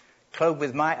 clothed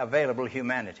with my available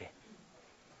humanity.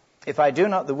 If I do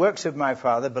not the works of my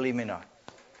Father, believe me not.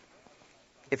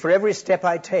 If for every step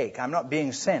I take, I'm not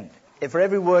being sent. If for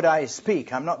every word I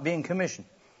speak, I'm not being commissioned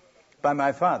by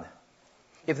my Father.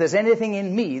 If there's anything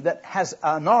in me that has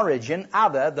an origin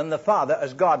other than the Father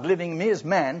as God living in me as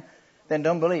man, then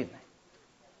don't believe me.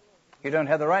 You don't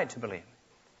have the right to believe me.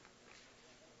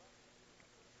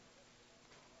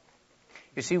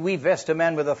 You see, we vest a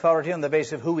man with authority on the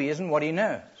basis of who he is and what he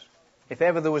knows. If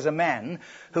ever there was a man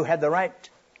who had the right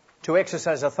to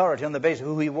exercise authority on the basis of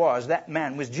who he was, that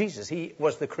man was Jesus. He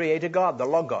was the Creator God, the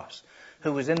Logos,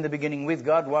 who was in the beginning with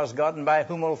God, was God, and by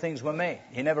whom all things were made.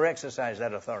 He never exercised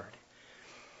that authority.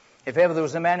 If ever there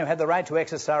was a man who had the right to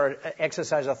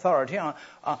exercise authority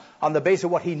on the basis of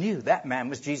what he knew, that man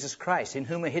was Jesus Christ, in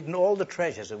whom are hidden all the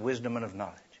treasures of wisdom and of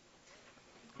knowledge.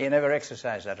 He never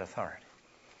exercised that authority.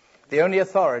 The only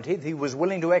authority that he was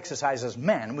willing to exercise as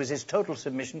man was his total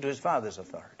submission to his Father's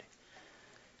authority.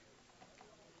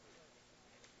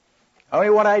 Only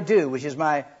what I do, which is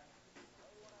my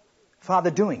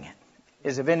Father doing it,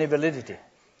 is of any validity.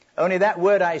 Only that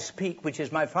word I speak, which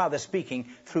is my Father speaking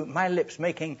through my lips,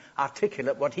 making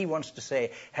articulate what he wants to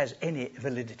say, has any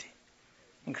validity.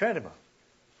 Incredible.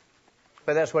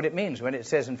 But that's what it means when it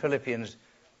says in Philippians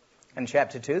in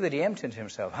chapter 2 that he emptied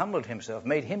himself, humbled himself,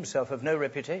 made himself of no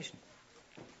reputation.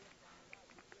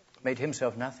 Made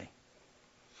himself nothing.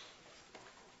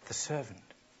 The servant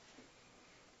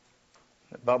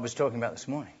that Bob was talking about this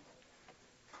morning.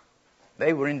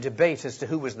 They were in debate as to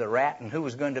who was the rat and who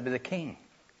was going to be the king.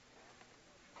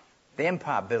 The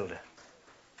empire builder.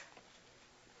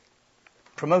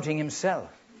 Promoting himself.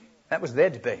 That was their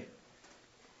debate.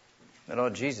 The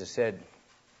Lord Jesus said,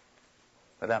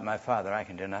 without my Father I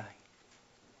can do nothing.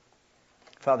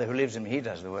 Father who lives in me, he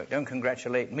does the work. Don't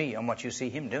congratulate me on what you see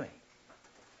him doing.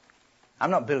 I'm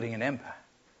not building an empire.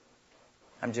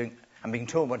 I'm being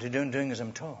told what to do and doing as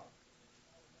I'm told.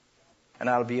 And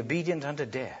I'll be obedient unto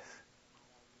death.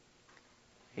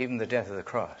 Even the death of the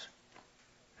cross.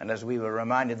 And as we were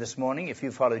reminded this morning, if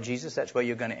you follow Jesus, that's where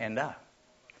you're going to end up.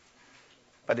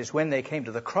 But it's when they came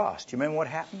to the cross. Do you remember what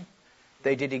happened?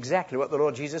 They did exactly what the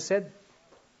Lord Jesus said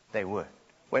they would.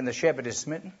 When the shepherd is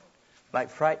smitten,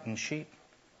 like frightened sheep,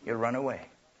 you'll run away.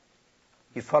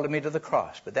 You follow me to the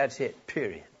cross, but that's it,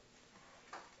 period.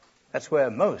 That's where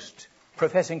most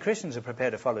professing Christians are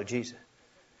prepared to follow Jesus.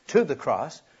 To the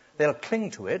cross, they'll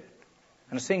cling to it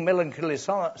and sing melancholy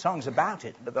songs about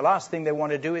it, but the last thing they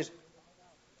want to do is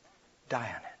die on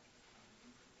it.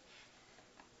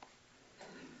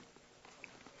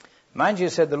 Mind you,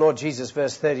 said the Lord Jesus,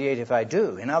 verse 38, if I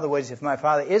do. In other words, if my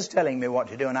Father is telling me what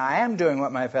to do, and I am doing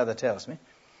what my Father tells me,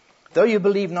 though you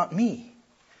believe not me,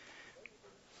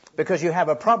 because you have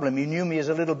a problem. You knew me as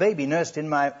a little baby nursed in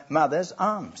my mother's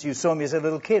arms. You saw me as a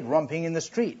little kid romping in the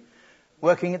street,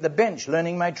 working at the bench,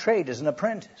 learning my trade as an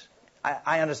apprentice.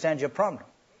 I understand your problem.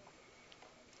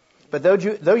 But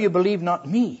though you believe not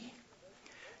me,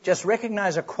 just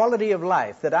recognize a quality of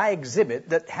life that I exhibit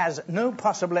that has no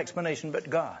possible explanation but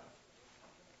God.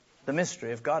 The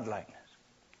mystery of godlikeness.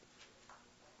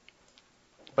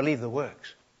 Believe the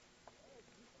works.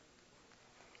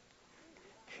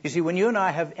 You see, when you and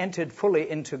I have entered fully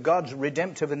into God's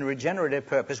redemptive and regenerative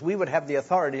purpose, we would have the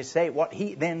authority to say what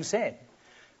he then said.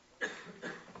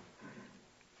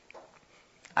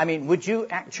 I mean, would you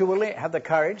actually have the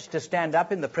courage to stand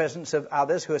up in the presence of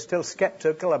others who are still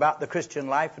skeptical about the Christian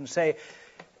life and say,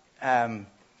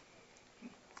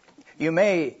 you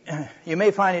may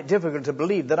find it difficult to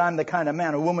believe that I'm the kind of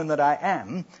man or woman that I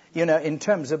am, in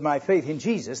terms of my faith in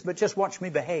Jesus, but just watch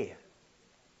me behave.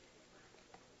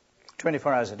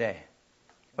 24 hours a day,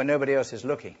 when nobody else is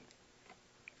looking.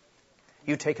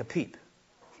 You take a peep.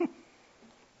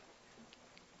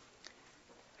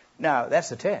 Now, that's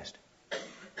the test.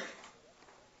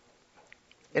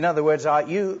 In other words, are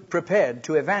you prepared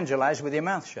to evangelize with your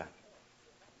mouth shut?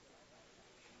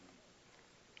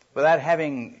 Without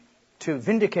having to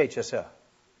vindicate yourself.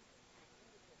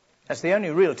 That's the only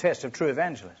real test of true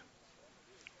evangelism.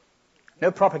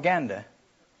 No propaganda,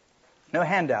 no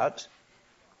handouts,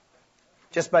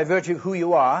 just by virtue of who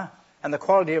you are and the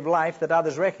quality of life that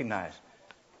others recognize.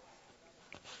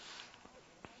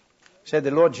 Said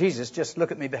the Lord Jesus, just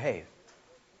look at me behave.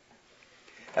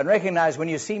 And recognize when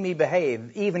you see me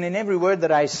behave, even in every word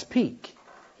that I speak,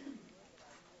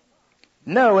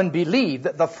 know and believe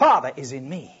that the Father is in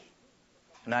me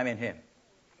and I'm in Him.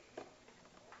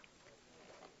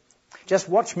 Just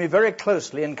watch me very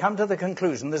closely and come to the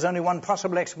conclusion there's only one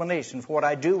possible explanation for what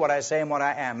I do, what I say, and what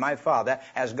I am. My Father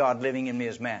as God living in me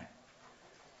as man.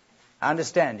 I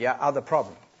understand your other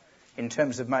problem in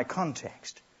terms of my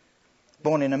context.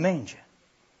 Born in a manger,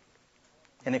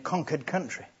 in a conquered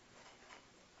country.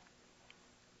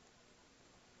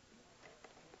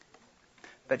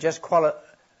 But just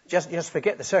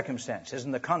forget the circumstances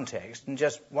and the context and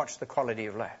just watch the quality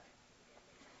of life.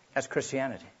 That's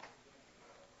Christianity.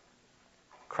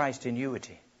 Christ in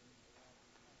unity.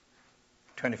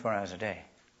 24 hours a day.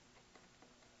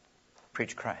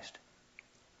 Preach Christ.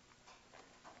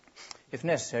 If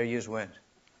necessary, use words.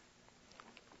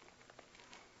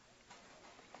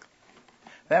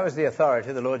 That was the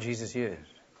authority the Lord Jesus used.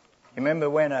 You remember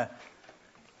when a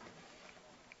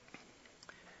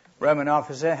Roman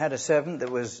officer had a servant that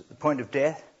was at the point of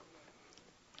death?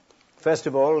 First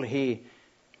of all, he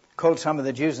called some of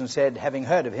the Jews and said, having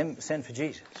heard of him, send for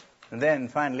Jesus. And then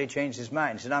finally changed his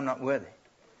mind. He said, I'm not worthy.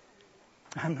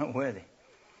 I'm not worthy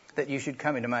that you should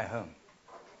come into my home.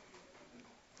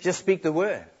 Just speak the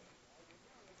word,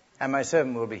 and my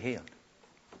servant will be healed.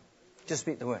 Just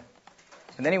speak the word.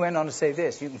 And then he went on to say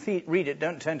this. You can read it,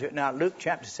 don't turn to it now. Luke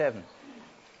chapter 7.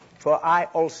 For I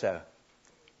also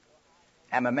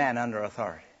am a man under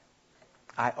authority.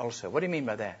 I also. What do you mean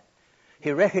by that?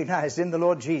 He recognized in the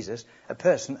Lord Jesus a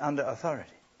person under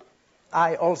authority.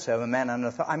 I also am a man under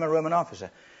authority. I'm a Roman officer.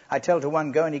 I tell to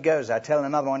one, go, and he goes. I tell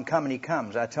another one, come, and he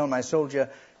comes. I tell my soldier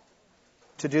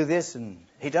to do this, and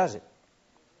he does it.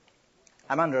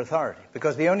 I'm under authority,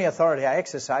 because the only authority I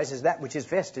exercise is that which is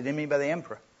vested in me by the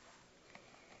emperor.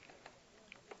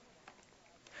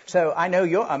 So I know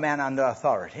you're a man under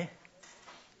authority,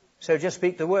 so just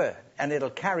speak the word, and it'll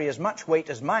carry as much weight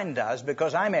as mine does,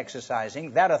 because I'm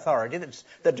exercising that authority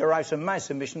that derives from my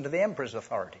submission to the emperor's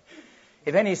authority.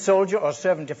 If any soldier or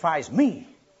servant defies me,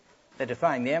 they're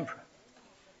defying the emperor.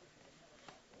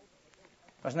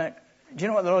 Wasn't that? Do you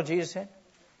know what the Lord Jesus said?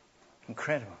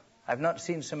 Incredible. I've not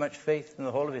seen so much faith in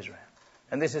the whole of Israel.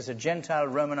 And this is a Gentile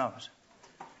Roman officer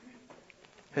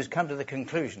who's come to the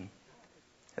conclusion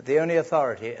that the only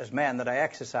authority as man that I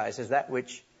exercise is that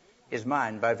which is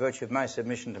mine by virtue of my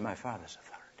submission to my Father's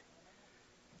authority.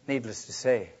 Needless to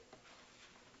say,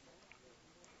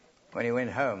 when he went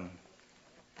home,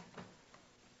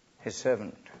 his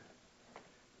servant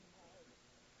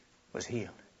was healed.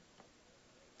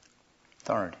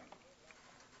 Authority.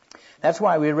 That's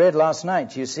why we read last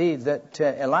night, you see, that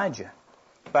Elijah,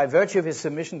 by virtue of his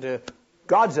submission to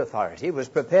God's authority, was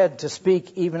prepared to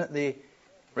speak even at the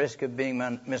risk of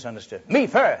being misunderstood. Me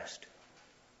first.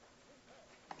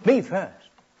 Me first.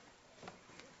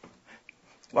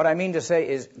 What I mean to say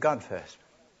is God first.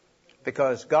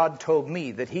 Because God told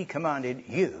me that He commanded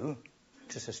you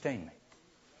to sustain me.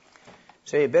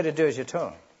 So you better do as you're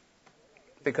told.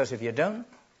 Because if you don't,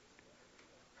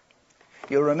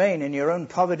 you'll remain in your own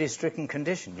poverty-stricken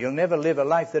condition. You'll never live a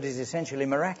life that is essentially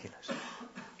miraculous.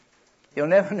 You'll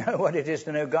never know what it is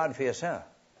to know God for yourself.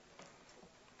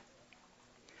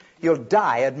 You'll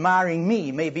die admiring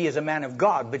me, maybe as a man of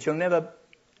God, but you'll never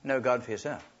know God for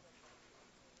yourself.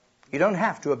 You don't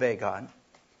have to obey God.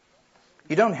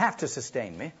 You don't have to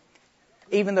sustain me,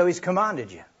 even though He's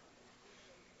commanded you.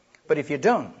 But if you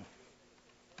don't,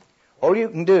 all you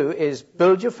can do is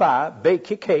build your fire,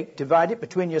 bake your cake, divide it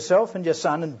between yourself and your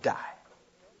son, and die.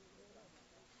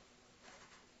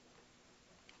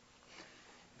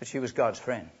 But she was God's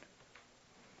friend.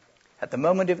 At the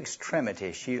moment of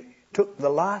extremity, she took the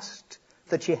last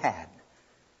that she had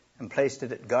and placed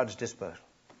it at God's disposal.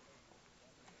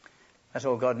 That's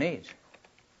all God needs.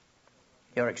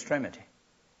 Your extremity.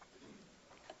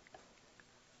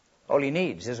 All He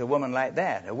needs is a woman like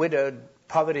that, a widowed,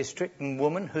 poverty-stricken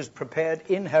woman who's prepared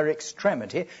in her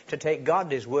extremity to take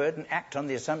God's word and act on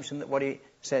the assumption that what He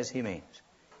says He means.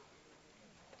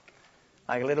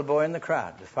 Like a little boy in the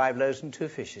crowd with 5 loaves and 2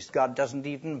 fishes. God doesn't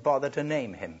even bother to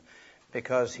name him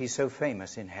because he's so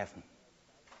famous in heaven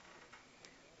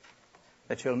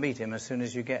that you'll meet him as soon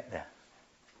as you get there.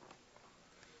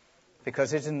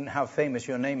 Because it isn't how famous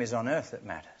your name is on earth that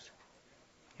matters.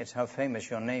 It's how famous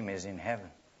your name is in heaven.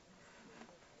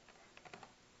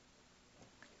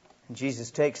 And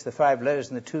Jesus takes the 5 loaves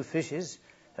and the 2 fishes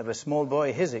of a small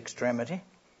boy, his extremity,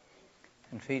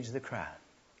 and feeds the crowd.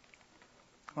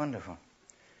 Wonderful.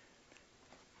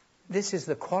 This is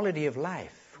the quality of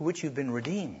life for which you've been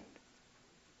redeemed.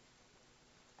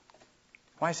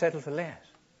 Why settle for less?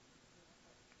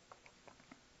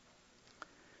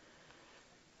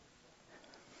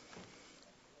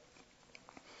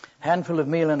 Handful of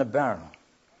meal in a barrel,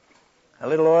 a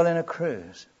little oil in a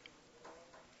cruse,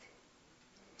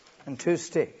 and 2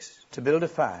 sticks to build a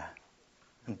fire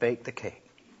and bake the cake.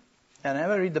 Now,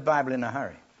 never read the Bible in a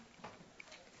hurry.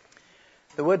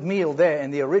 The word meal there in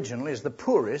the original is the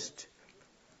poorest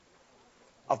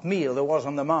of meal there was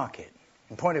on the market.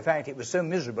 In point of fact, it was so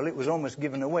miserable it was almost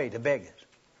given away to beggars.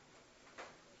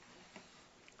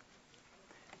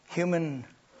 Human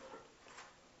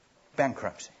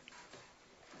bankruptcy.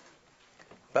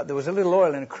 But there was a little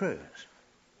oil in a cruse.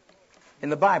 In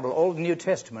the Bible, Old and New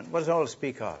Testament, what does oil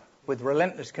speak of? With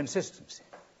relentless consistency.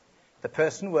 The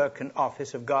person, work, and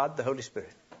office of God, the Holy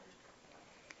Spirit.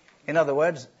 In other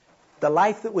words, the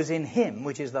life that was in him,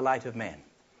 which is the light of men.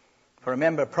 For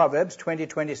remember Proverbs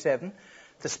 20:27,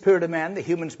 the spirit of man, the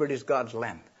human spirit, is God's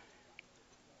lamp.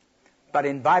 But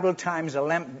in Bible times, a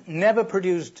lamp never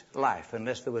produced life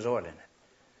unless there was oil in it.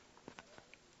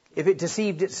 If it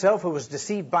deceived itself or was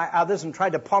deceived by others and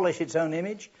tried to polish its own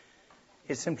image,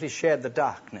 it simply shared the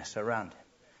darkness around it.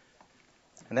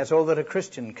 And that's all that a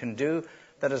Christian can do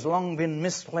that has long been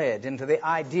misled into the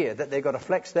idea that they've got to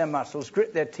flex their muscles,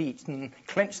 grit their teeth, and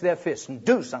clench their fists and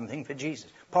do something for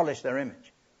Jesus, polish their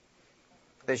image.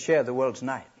 They share the world's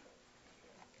night,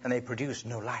 and they produce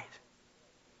no light.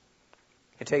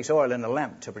 It takes oil in a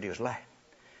lamp to produce light.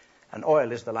 And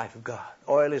oil is the life of God.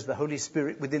 Oil is the Holy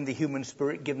Spirit within the human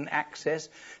spirit, given access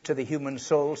to the human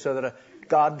soul so that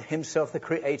God himself, the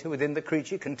creator within the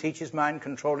creature, can teach his mind,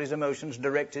 control his emotions,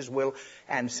 direct his will,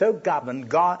 and so govern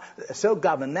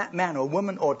that man or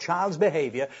woman or child's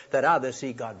behavior that others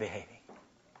see God behaving.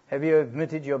 Have you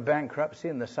admitted your bankruptcy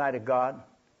in the sight of God?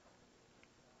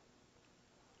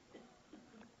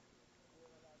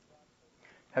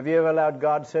 Have you ever allowed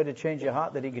God so to change your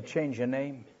heart that he could change your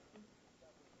name?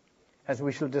 As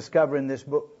we shall discover in this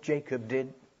book, Jacob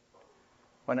did.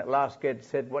 When at last God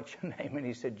said, "What's your name?" And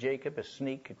he said, "Jacob, a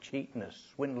sneak, a cheat, and a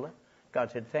swindler."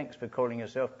 God said, "Thanks for calling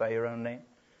yourself by your own name."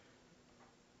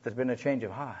 There's been a change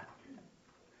of heart.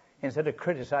 Instead of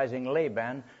criticizing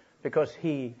Laban because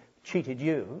he cheated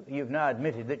you, you've now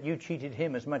admitted that you cheated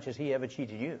him as much as he ever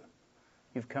cheated you.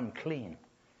 You've come clean.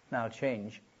 Now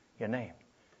change your name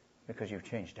because you've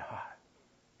changed your heart.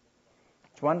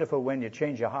 It's wonderful when you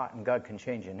change your heart and God can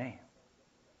change your name.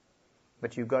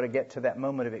 But you've got to get to that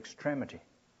moment of extremity.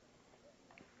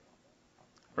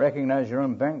 Recognize your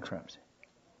own bankruptcy.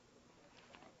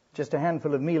 Just a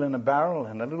handful of meal in a barrel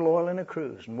and a little oil in a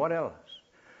cruse. And what else?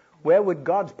 Where would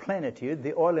God's plenitude,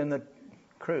 the oil in the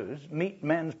cruse, meet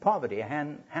man's poverty?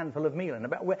 A handful of meal in a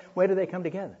barrel. Where do they come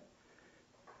together?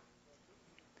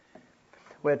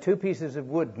 Where 2 pieces of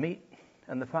wood meet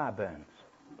and the fire burns.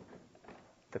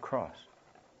 The cross.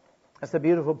 That's the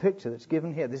beautiful picture that's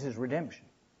given here. This is redemption.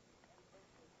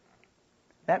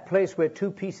 That place where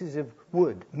 2 pieces of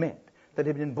wood met that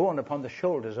had been borne upon the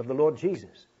shoulders of the Lord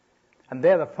Jesus. And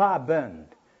there the fire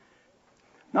burned.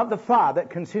 Not the fire that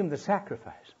consumed the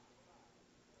sacrifice,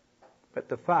 but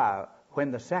the fire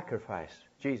when the sacrifice,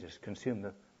 Jesus, consumed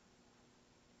the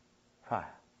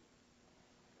fire.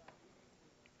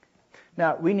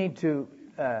 Now, we need to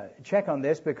check on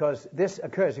this because this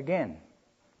occurs again.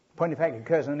 Point of fact, it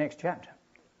occurs in the next chapter.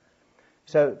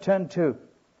 So turn to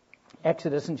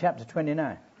Exodus in chapter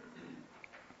 29.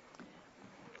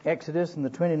 Exodus in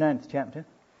the 29th chapter.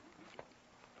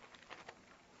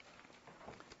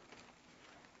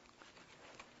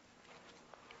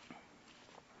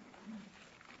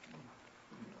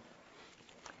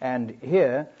 And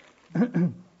here,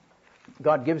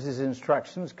 God gives his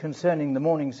instructions concerning the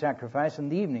morning sacrifice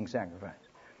and the evening sacrifice.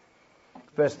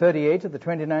 Verse 38 of the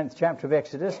 29th chapter of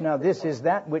Exodus, "Now this is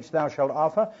that which thou shalt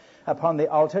offer upon the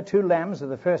altar, 2 lambs of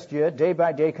the first year, day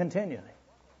by day continually.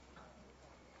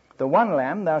 The one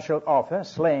lamb thou shalt offer,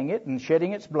 slaying it and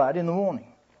shedding its blood in the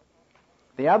morning.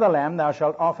 The other lamb thou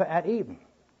shalt offer at even.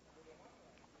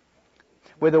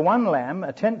 With the one lamb,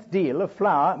 a 10th deal of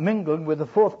flour mingled with the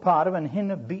 4th part of an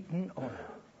hin of beaten oil.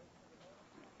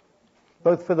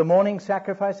 Both for the morning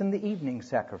sacrifice and the evening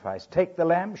sacrifice. Take the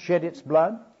lamb, shed its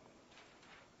blood,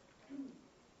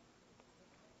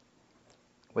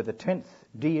 with a 10th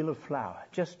deal of flour,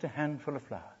 just a handful of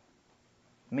flour,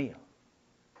 meal,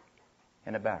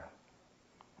 in a barrel.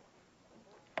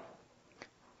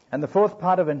 And the 4th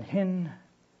part of an hin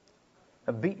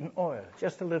of beaten oil,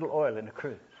 just a little oil in a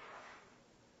cruse.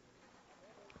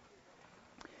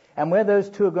 And where those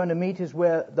two are going to meet is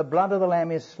where the blood of the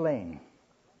lamb is slain.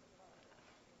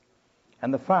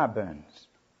 And the fire burns.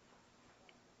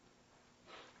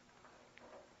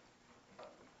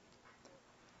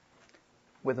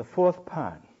 With a fourth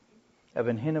part of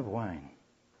an hin of wine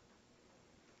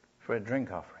for a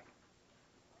drink offering.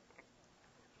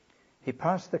 He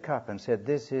passed the cup and said,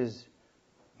 "This is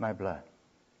my blood,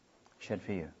 shed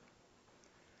for you."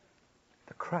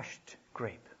 The crushed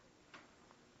grape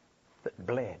that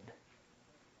bled.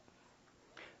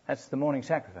 That's the morning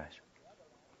sacrifice.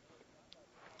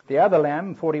 The other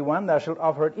lamb, 41, thou shalt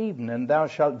offer at even, and thou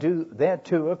shalt do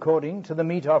thereto according to the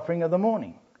meat offering of the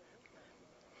morning,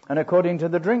 and according to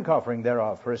the drink offering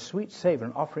thereof, for a sweet savor,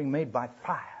 an offering made by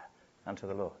fire unto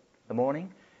the Lord. The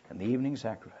morning and the evening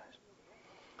sacrifice.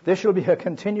 This shall be a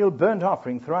continual burnt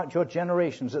offering throughout your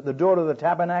generations at the door of the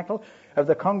tabernacle of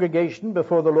the congregation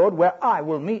before the Lord, where I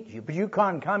will meet you. But you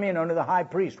can't come in under the high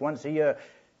priest once a year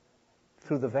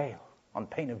through the veil on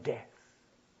pain of death.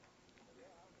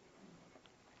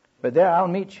 But there I'll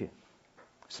meet you.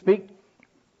 Speak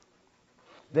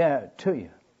there to you.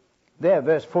 There,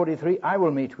 verse 43, I will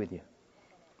meet with you.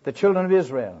 The children of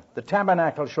Israel, the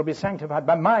tabernacle shall be sanctified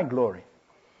by my glory.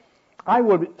 I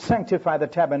will sanctify the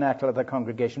tabernacle of the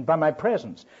congregation by my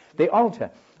presence. The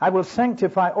altar, I will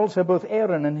sanctify also both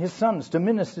Aaron and his sons to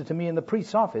minister to me in the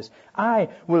priest's office. I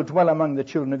will dwell among the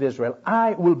children of Israel.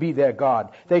 I will be their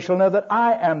God. They shall know that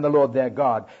I am the Lord their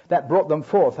God, that brought them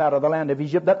forth out of the land of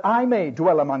Egypt, that I may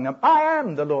dwell among them. I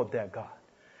am the Lord their God.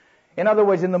 In other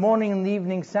words, in the morning and the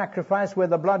evening sacrifice where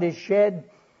the blood is shed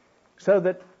so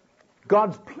that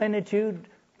God's plenitude,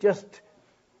 just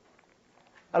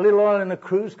a little oil in a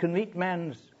cruse, can meet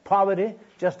man's poverty,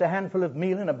 just a handful of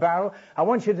meal in a barrel. I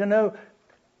want you to know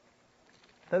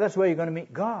that that's where you're going to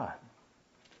meet God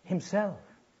himself.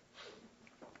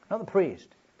 Not the priest,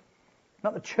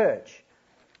 not the church,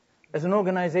 as an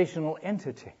organizational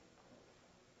entity.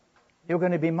 You're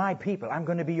going to be my people. I'm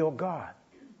going to be your God.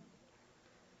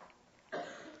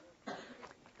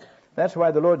 That's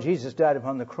why the Lord Jesus died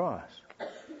upon the cross.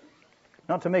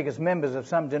 Not to make us members of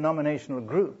some denominational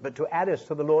group, but to add us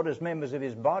to the Lord as members of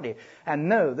his body, and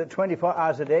know that 24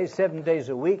 hours a day, 7 days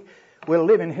a week, we'll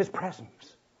live in his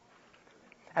presence.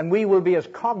 And we will be as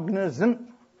cognizant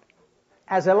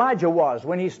as Elijah was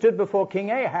when he stood before King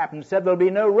Ahab and said, there'll be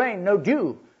no rain, no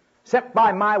dew, except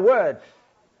by my word.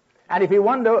 And if you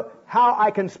wonder how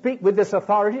I can speak with this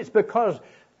authority, it's because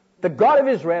the God of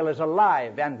Israel is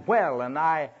alive and well, and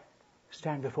I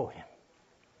stand before him.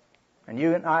 And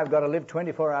you and I have got to live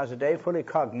 24 hours a day fully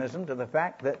cognizant of the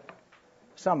fact that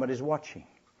somebody's watching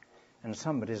and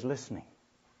somebody's listening.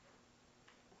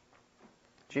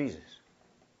 Jesus,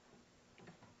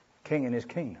 King in his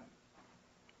kingdom.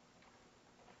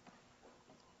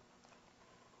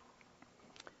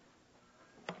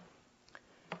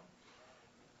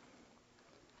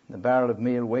 The barrel of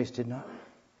meal wasted not,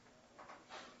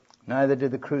 neither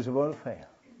did the cruse of oil fail,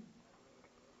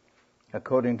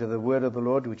 according to the word of the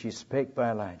Lord which he spake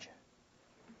by Elijah.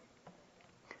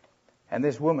 And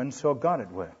this woman saw God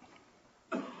at work.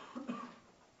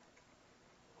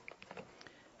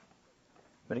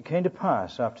 But it came to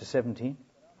pass after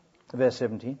verse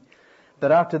 17,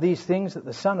 that after these things that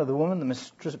the son of the woman, the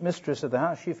mistress of the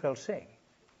house, she fell sick.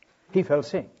 He fell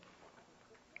sick.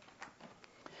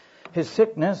 His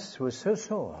sickness was so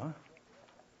sore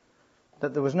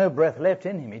that there was no breath left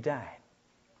in him. He died.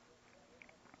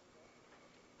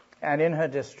 And in her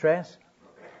distress,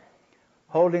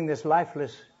 holding this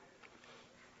lifeless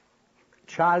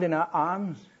child in her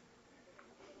arms,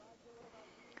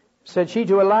 said she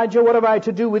to Elijah, what have I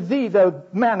to do with thee, thou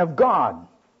man of God?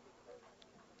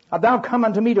 Art thou come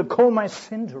unto me to call my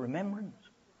sin to remembrance?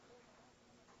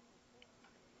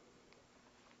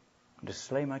 And to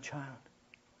slay my child,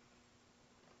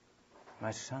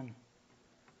 my son?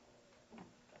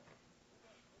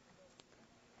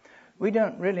 We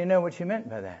don't really know what she meant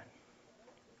by that.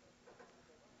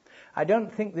 I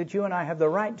don't think that you and I have the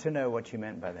right to know what she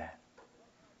meant by that.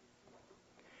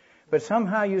 But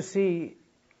somehow you see,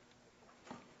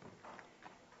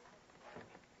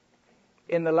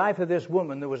 in the life of this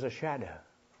woman there was a shadow.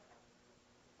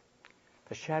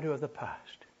 The shadow of the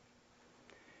past.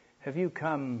 Have you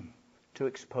come to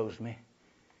expose me?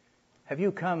 Have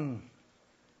you come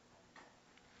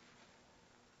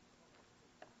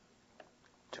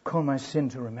to call my sin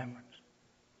to remembrance?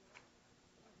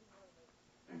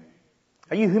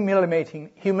 Are you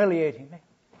humiliating me?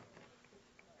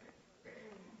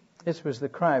 This was the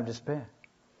cry of despair.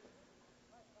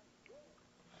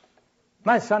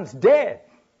 My son's dead.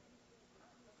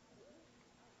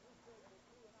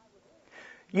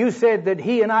 You said that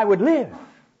he and I would live.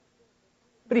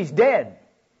 But he's dead.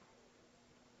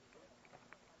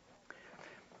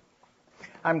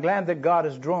 I'm glad that God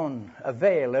has drawn a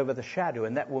veil over the shadow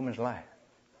in that woman's life.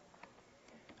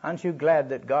 Aren't you glad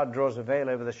that God draws a veil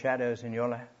over the shadows in your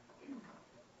life?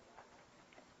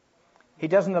 He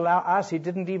doesn't allow us, he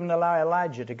didn't even allow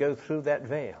Elijah to go through that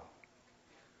veil.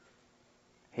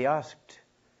 He asked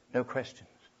no questions.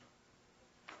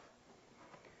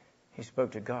 He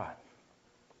spoke to God.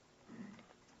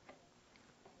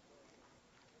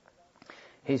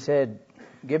 He said,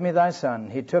 "Give me thy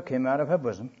son." He took him out of her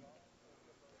bosom,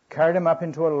 carried him up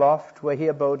into a loft where he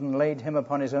abode and laid him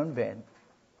upon his own bed,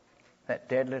 that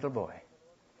dead little boy.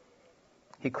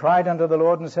 He cried unto the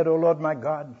Lord and said, "O Lord my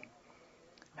God,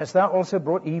 hast thou also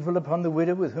brought evil upon the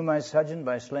widow with whom I sojourned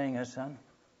by slaying her son?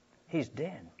 He's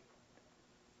dead.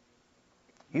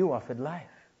 You offered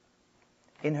life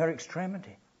in her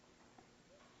extremity."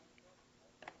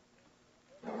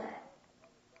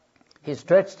 He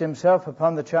stretched himself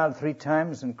upon the child 3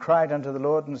 times and cried unto the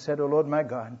Lord and said, "O Lord my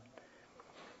God,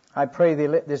 I pray thee,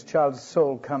 let this child's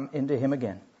soul come into him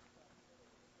again."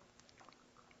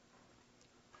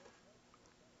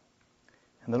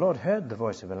 And the Lord heard the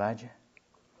voice of Elijah.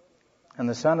 And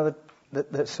the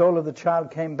soul of the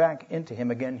child came back into him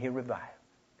again. He revived.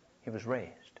 He was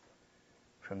raised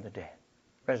from the dead.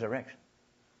 Resurrection.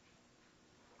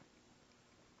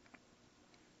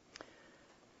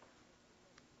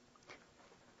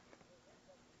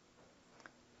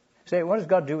 Say, what does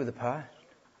God do with the past?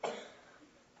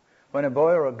 When a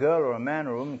boy or a girl or a man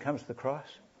or a woman comes to the cross,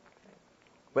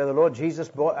 where the Lord Jesus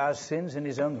bore our sins in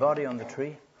his own body on the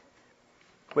tree,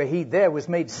 where he there was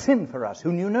made sin for us,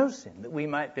 who knew no sin, that we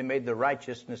might be made the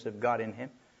righteousness of God in him,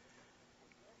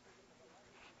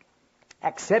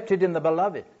 accepted in the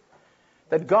beloved,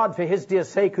 that God for his dear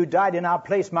sake who died in our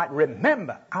place might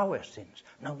remember our sins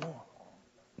no more.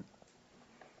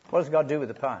 What does God do with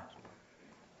the past?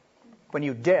 When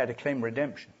you dare to claim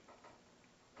redemption,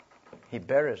 he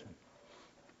buries them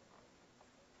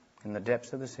in the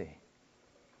depths of the sea.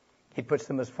 He puts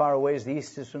them as far away as the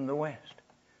east is from the west.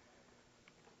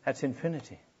 That's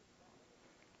infinity.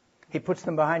 He puts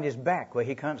them behind his back where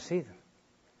he can't see them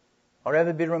or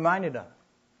ever be reminded of.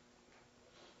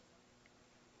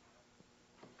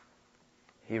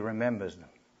 He remembers them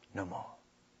no more.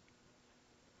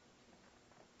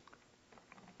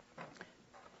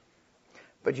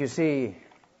 But you see,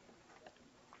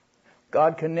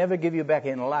 God can never give you back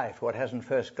in life what hasn't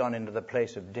first gone into the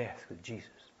place of death with Jesus.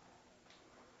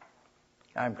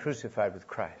 I'm crucified with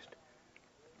Christ.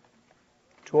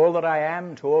 To all that I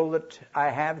am, to all that I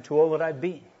have, to all that I've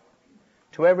been,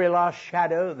 to every last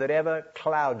shadow that ever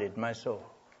clouded my soul,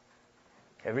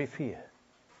 every fear,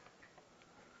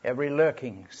 every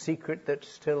lurking secret that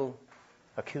still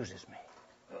accuses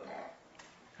me,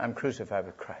 I'm crucified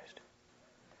with Christ.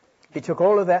 He took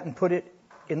all of that and put it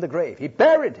in the grave. He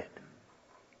buried it.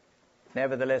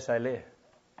 Nevertheless, I live.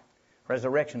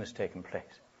 Resurrection has taken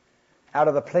place. Out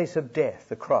of the place of death,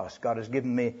 the cross, God has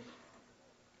given me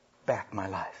back my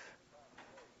life.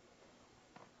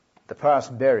 The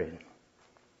past buried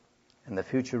and the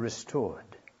future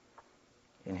restored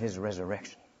in his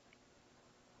resurrection.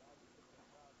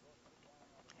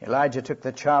 Elijah took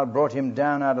the child, brought him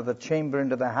down out of the chamber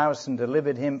into the house and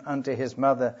delivered him unto his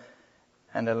mother.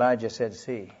 And Elijah said,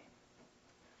 "See,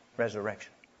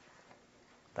 resurrection,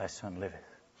 thy son liveth."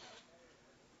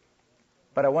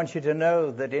 But I want you to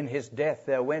know that in his death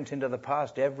there went into the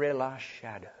past every last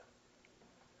shadow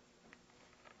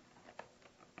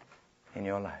in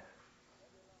your life.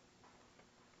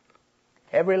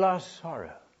 Every last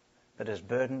sorrow that has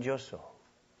burdened your soul.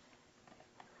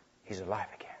 He's alive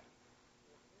again.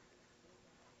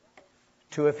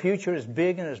 To a future as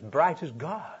big and as bright as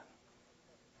God.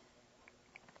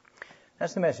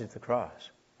 That's the message of the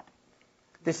cross.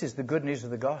 This is the good news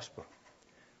of the gospel.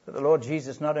 That the Lord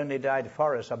Jesus not only died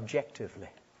for us objectively,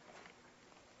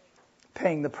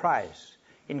 paying the price,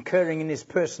 incurring in his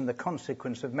person the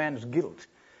consequence of man's guilt,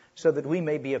 so that we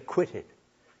may be acquitted,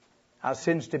 our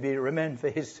sins to be remembered for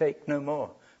his sake no more.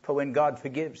 For when God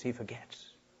forgives, he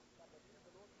forgets.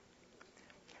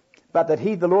 But that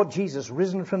he, the Lord Jesus,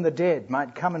 risen from the dead,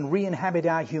 might come and re-inhabit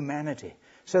our humanity,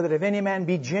 so that if any man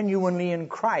be genuinely in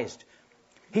Christ,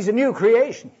 he's a new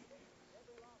creation.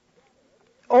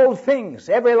 All things,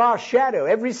 every last shadow,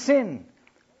 every sin,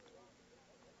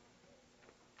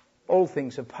 all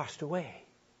things have passed away.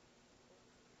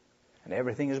 And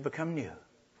everything has become new.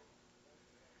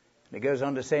 And it goes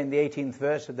on to say in the 18th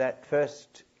verse of that 1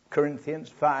 Corinthians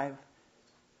 5,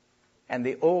 and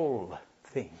the old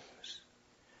things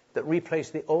that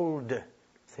replace the old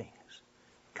things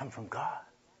come from God.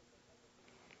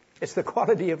 It's the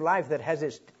quality of life that has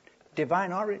its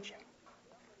divine origin.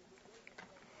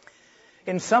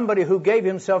 In somebody who gave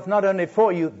himself not only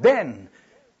for you then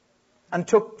and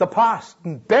took the past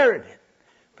and buried it,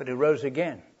 but who rose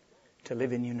again to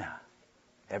live in you now,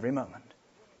 every moment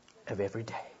of every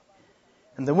day.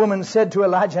 And the woman said to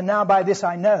Elijah, now by this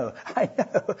I know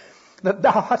that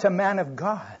thou art a man of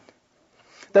God,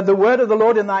 that the word of the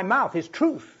Lord in thy mouth is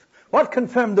truth. What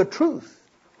confirmed the truth?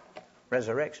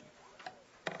 Resurrection.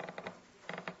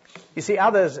 You see,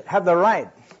 others have the right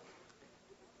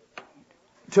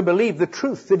to believe the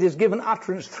truth that is given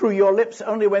utterance through your lips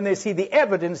only when they see the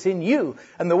evidence in you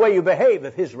and the way you behave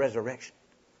of his resurrection.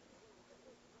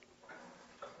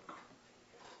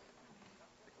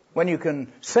 When you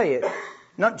can say it,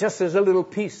 not just as a little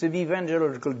piece of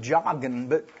evangelical jargon,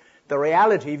 but the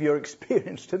reality of your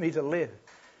experience to me to live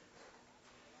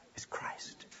is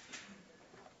Christ.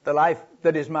 The life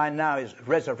that is mine now is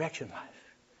resurrection life.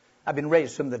 I've been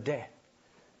raised from the dead.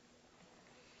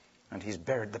 And he's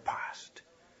buried the past.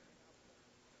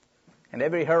 And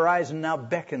every horizon now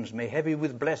beckons me, heavy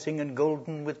with blessing and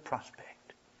golden with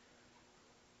prospect.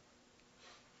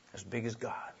 As big as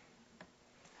God.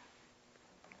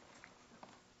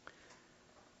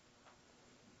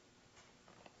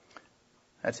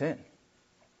 That's it.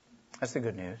 That's the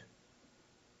good news.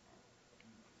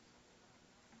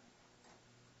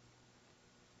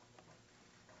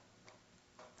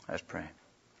 Let's pray.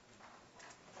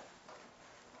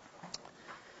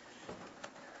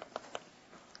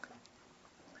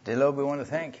 Dear Lord, we want to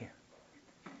thank you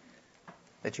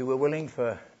that you were willing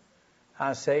for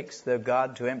our sakes, though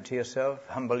God, to empty yourself,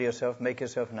 humble yourself, make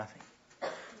yourself nothing.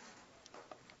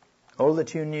 All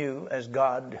that you knew as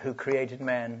God who created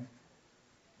man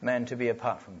to be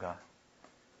apart from God.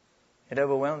 It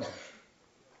overwhelms you.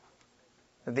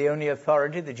 That the only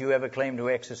authority that you ever claimed to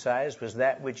exercise was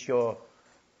that which your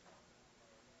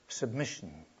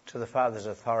submission to the Father's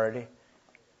authority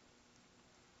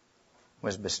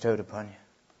was bestowed upon you.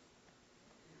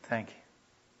 Thank you.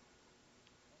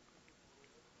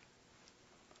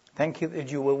 Thank you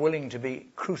that you were willing to be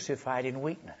crucified in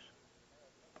weakness.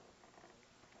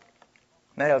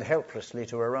 Nailed helplessly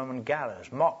to a Roman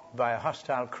gallows, mocked by a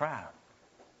hostile crowd.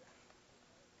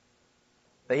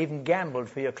 They even gambled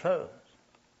for your clothes.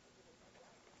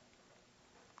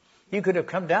 You could have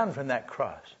come down from that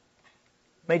cross,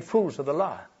 made fools of the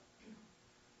law.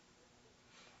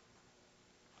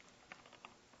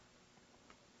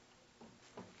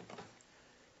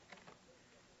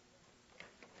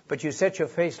 But you set your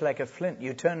face like a flint.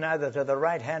 You turn neither to the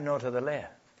right hand nor to the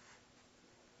left.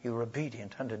 You were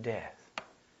obedient unto death.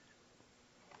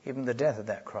 Even the death of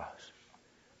that cross.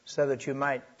 So that you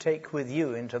might take with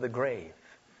you into the grave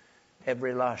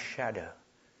every last shadow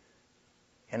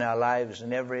in our lives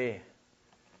and every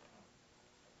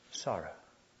sorrow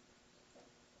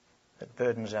that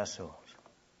burdens our souls.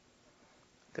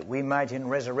 That we might in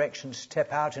resurrection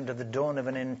step out into the dawn of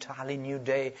an entirely new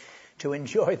day to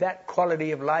enjoy that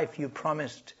quality of life you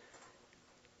promised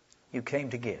you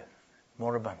came to give,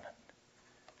 more abundant.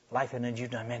 Life in a new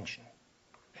dimension.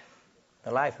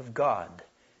 The life of God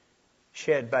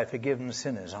shared by forgiven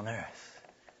sinners on earth,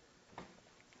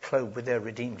 clothed with their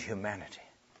redeemed humanity.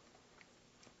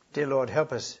 Dear Lord,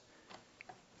 help us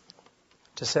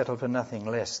to settle for nothing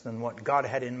less than what God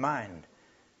had in mind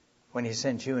when he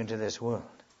sent you into this world.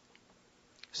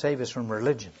 Save us from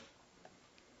religion.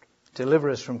 Deliver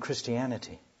us from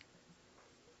Christianity.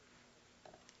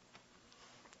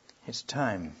 It's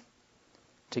time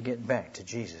to get back to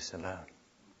Jesus alone.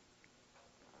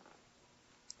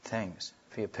 Thanks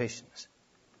for your patience.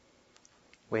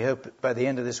 We hope that by the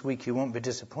end of this week you won't be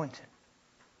disappointed.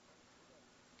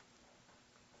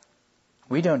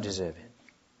 We don't deserve it.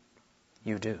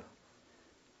 You do.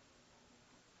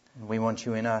 And we want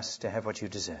you in us to have what you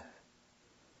deserve.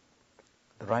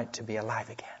 The right to be alive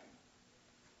again.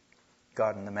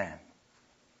 God and the man.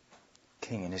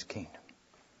 King in his kingdom.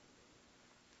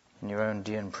 In your own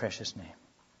dear and precious name.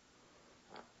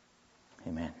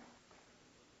 Amen.